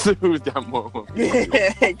 Who's got more?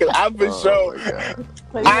 Because I'm for sure.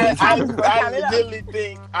 I legitimately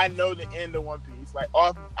think I know the end of One Piece. Like,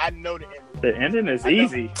 I know the end. The ending is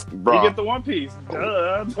easy, bro. You get the One Piece.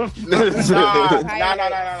 Duh. No.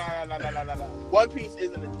 One Piece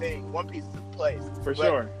isn't a thing. One Piece is a place. For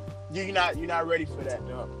sure. You're not ready for that,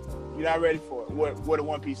 though. You're not ready for it. What a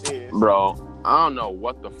One Piece is, bro. I don't know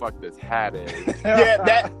what the fuck this hat is.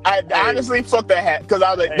 Yeah, I honestly fuck that hat, because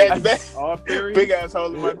I was like, that's all theories. Big ass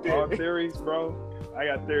hole in my theory. All theories, bro. I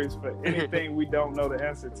got theories for anything we don't know the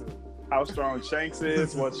answer to. How strong Shanks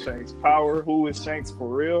is, what's Shanks' power, who is Shanks for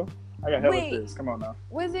real. I got hella theories. Come on now.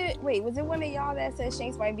 Was it one of y'all that said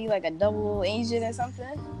Shanks might be like a double Asian or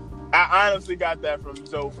something? I honestly got that from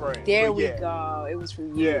Zoe Frank. There we go. It was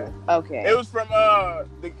from you. Yeah. Okay. It was from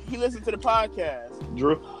he listened to the podcast.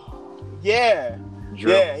 Drew. Yeah.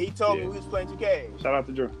 Drew. Yeah, he told me we was playing 2K. Shout out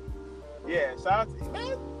to Drew. Yeah, shout out to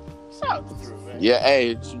Drew, man. Yeah,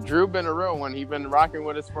 hey, Drew been a real one. He been rocking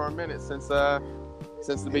with us for a minute since the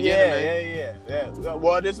beginning. Yeah.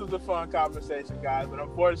 Well, this was a fun conversation, guys, but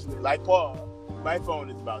unfortunately, like Paul, my phone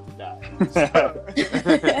is about to die.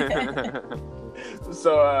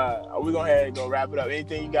 So we're going to ahead and go wrap it up.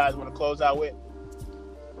 Anything you guys want to close out with?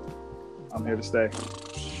 I'm here to stay.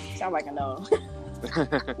 Sound like a no.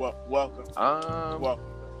 Well, welcome. Welcome.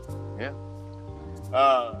 Yeah.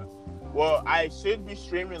 Well, I should be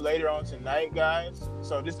streaming later on tonight, guys.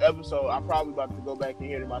 So this episode, I'm probably about to go back in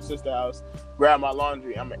here to my sister's house, grab my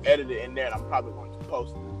laundry. I'm gonna edit it in there, and I'm probably going to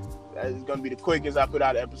post it. It's gonna be the quickest I put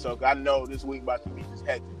out an episode. 'Cause I know this week about to be just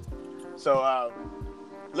hectic. So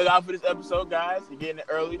look out for this episode, guys. You're getting it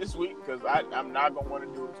early this week because I'm not gonna want to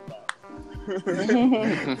do it tomorrow.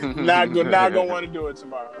 not gonna want to do it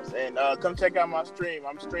tomorrow. And come check out my stream.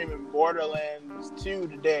 I'm streaming Borderlands 2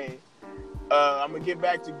 today. I'm gonna get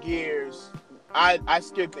back to Gears. I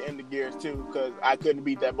skipped the end of Gears 2 because I couldn't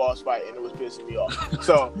beat that boss fight and it was pissing me off.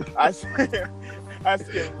 So I skipped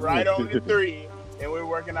right on to 3, and we're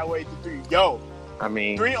working our way to 3. Yo, I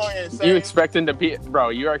mean, 3 on insane. you're expecting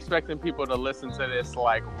people to listen to this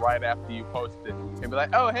like right after you post it and be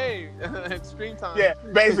like, oh hey, it's stream time. Yeah,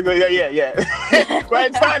 basically, yeah. By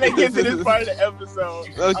the time they get to this part of the episode,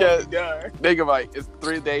 okay, I'll be done. Think of like it's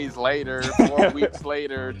 3 days later, 4 weeks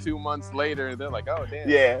later, 2 months later. They're like, oh damn.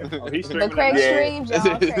 Yeah. Oh, he's But streaming Craig that. streams,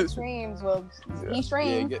 y'all. Craig streams. Well, he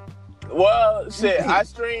streams. Well, shit, I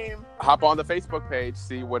stream. Hop on the Facebook page,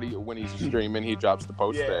 see when he's streaming, he drops the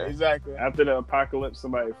post Yeah, there. exactly. After the apocalypse,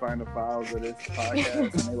 somebody find the files of this podcast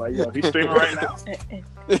and they're like, yo, he's streaming right now.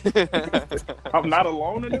 I'm not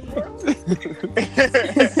alone in this world.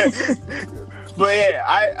 But yeah,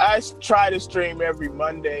 I try to stream every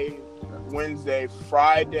Monday, Wednesday,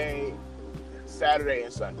 Friday, Saturday,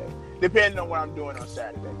 and Sunday, depending on what I'm doing on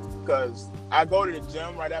Saturday. Because I go to the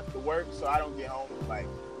gym right after work, so I don't get home at like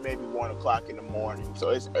maybe 1 o'clock in the morning. So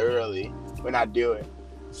it's early when I do it.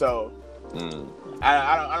 So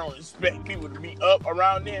I don't expect people to be up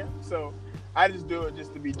around then. So I just do it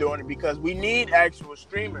just to be doing it because we need actual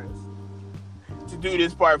streamers to do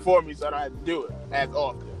this part for me, so I don't have to do it as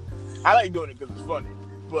often. I like doing it because it's funny,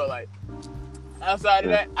 but like outside of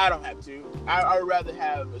that, I don't have to. I would rather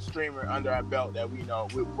have a streamer under our belt that we know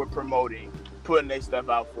we're promoting, putting their stuff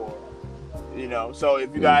out for. You know, so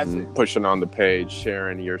if you guys pushing on the page,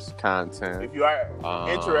 sharing your content. If you are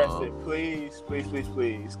interested, please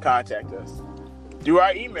contact us through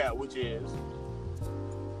our email, which is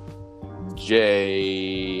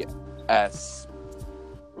JS.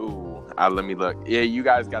 Ooh, let me look. Yeah, you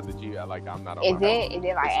guys got the G. Like I'm not. Is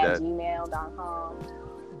it like at gmail.com?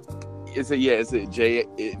 Is it J?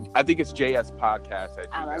 I think it's JS Podcast at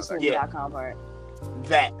I don't know, gmail.com. it's the .com part.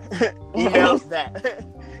 That emails that.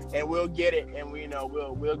 And we'll get it, and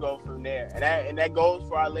we'll go from there, and that goes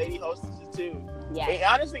for our lady hostesses too. Yeah. And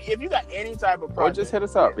honestly, if you got any type of project, or just hit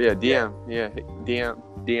us up. Yeah, DM. Yeah,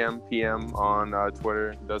 DM, PM on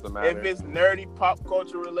Twitter. Doesn't matter. If it's nerdy, pop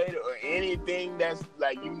culture related, or anything that's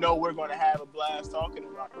like we're gonna have a blast talking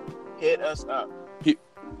about, hit us up. Yeah.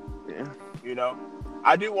 You know,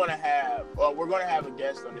 I do want to have. Well, we're gonna have a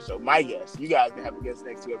guest on the show. My guest. You guys can have a guest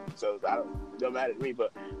next 2 episodes. Don't matter to me,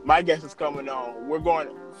 but my guest is coming on. We're going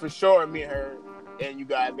for sure. Me and her and you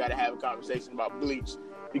guys got to have a conversation about Bleach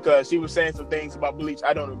because she was saying some things about Bleach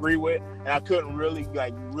I don't agree with, and I couldn't really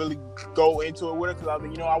go into it with her because I was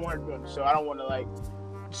like, I want her to be on the show. I don't want to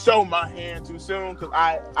show my hand too soon because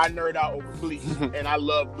I nerd out over Bleach and I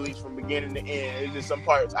love Bleach from beginning to end. It's just some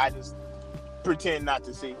parts I just pretend not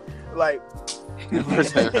to see. There's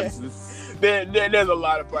a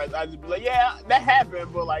lot of parts I just be like, yeah, that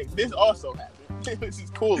happened, but this also happened. This is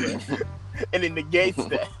cooler, and it negates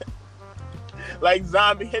that.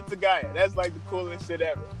 Zombie hits a guy. That's the coolest shit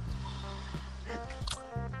ever.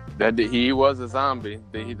 That he was a zombie.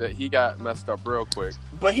 He got messed up real quick.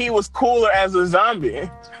 But he was cooler as a zombie.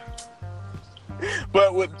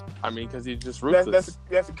 But because he's just ruthless.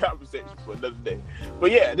 That's a conversation for another day. But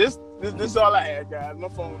yeah, this is all I had, guys. My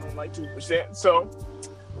phone on 2%. So,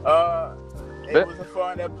 it was a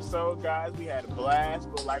fun episode, guys. We had a blast,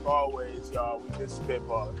 but like always, y'all, we just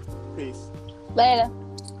spitballing. Peace. Later.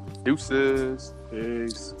 Deuces.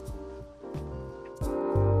 Peace.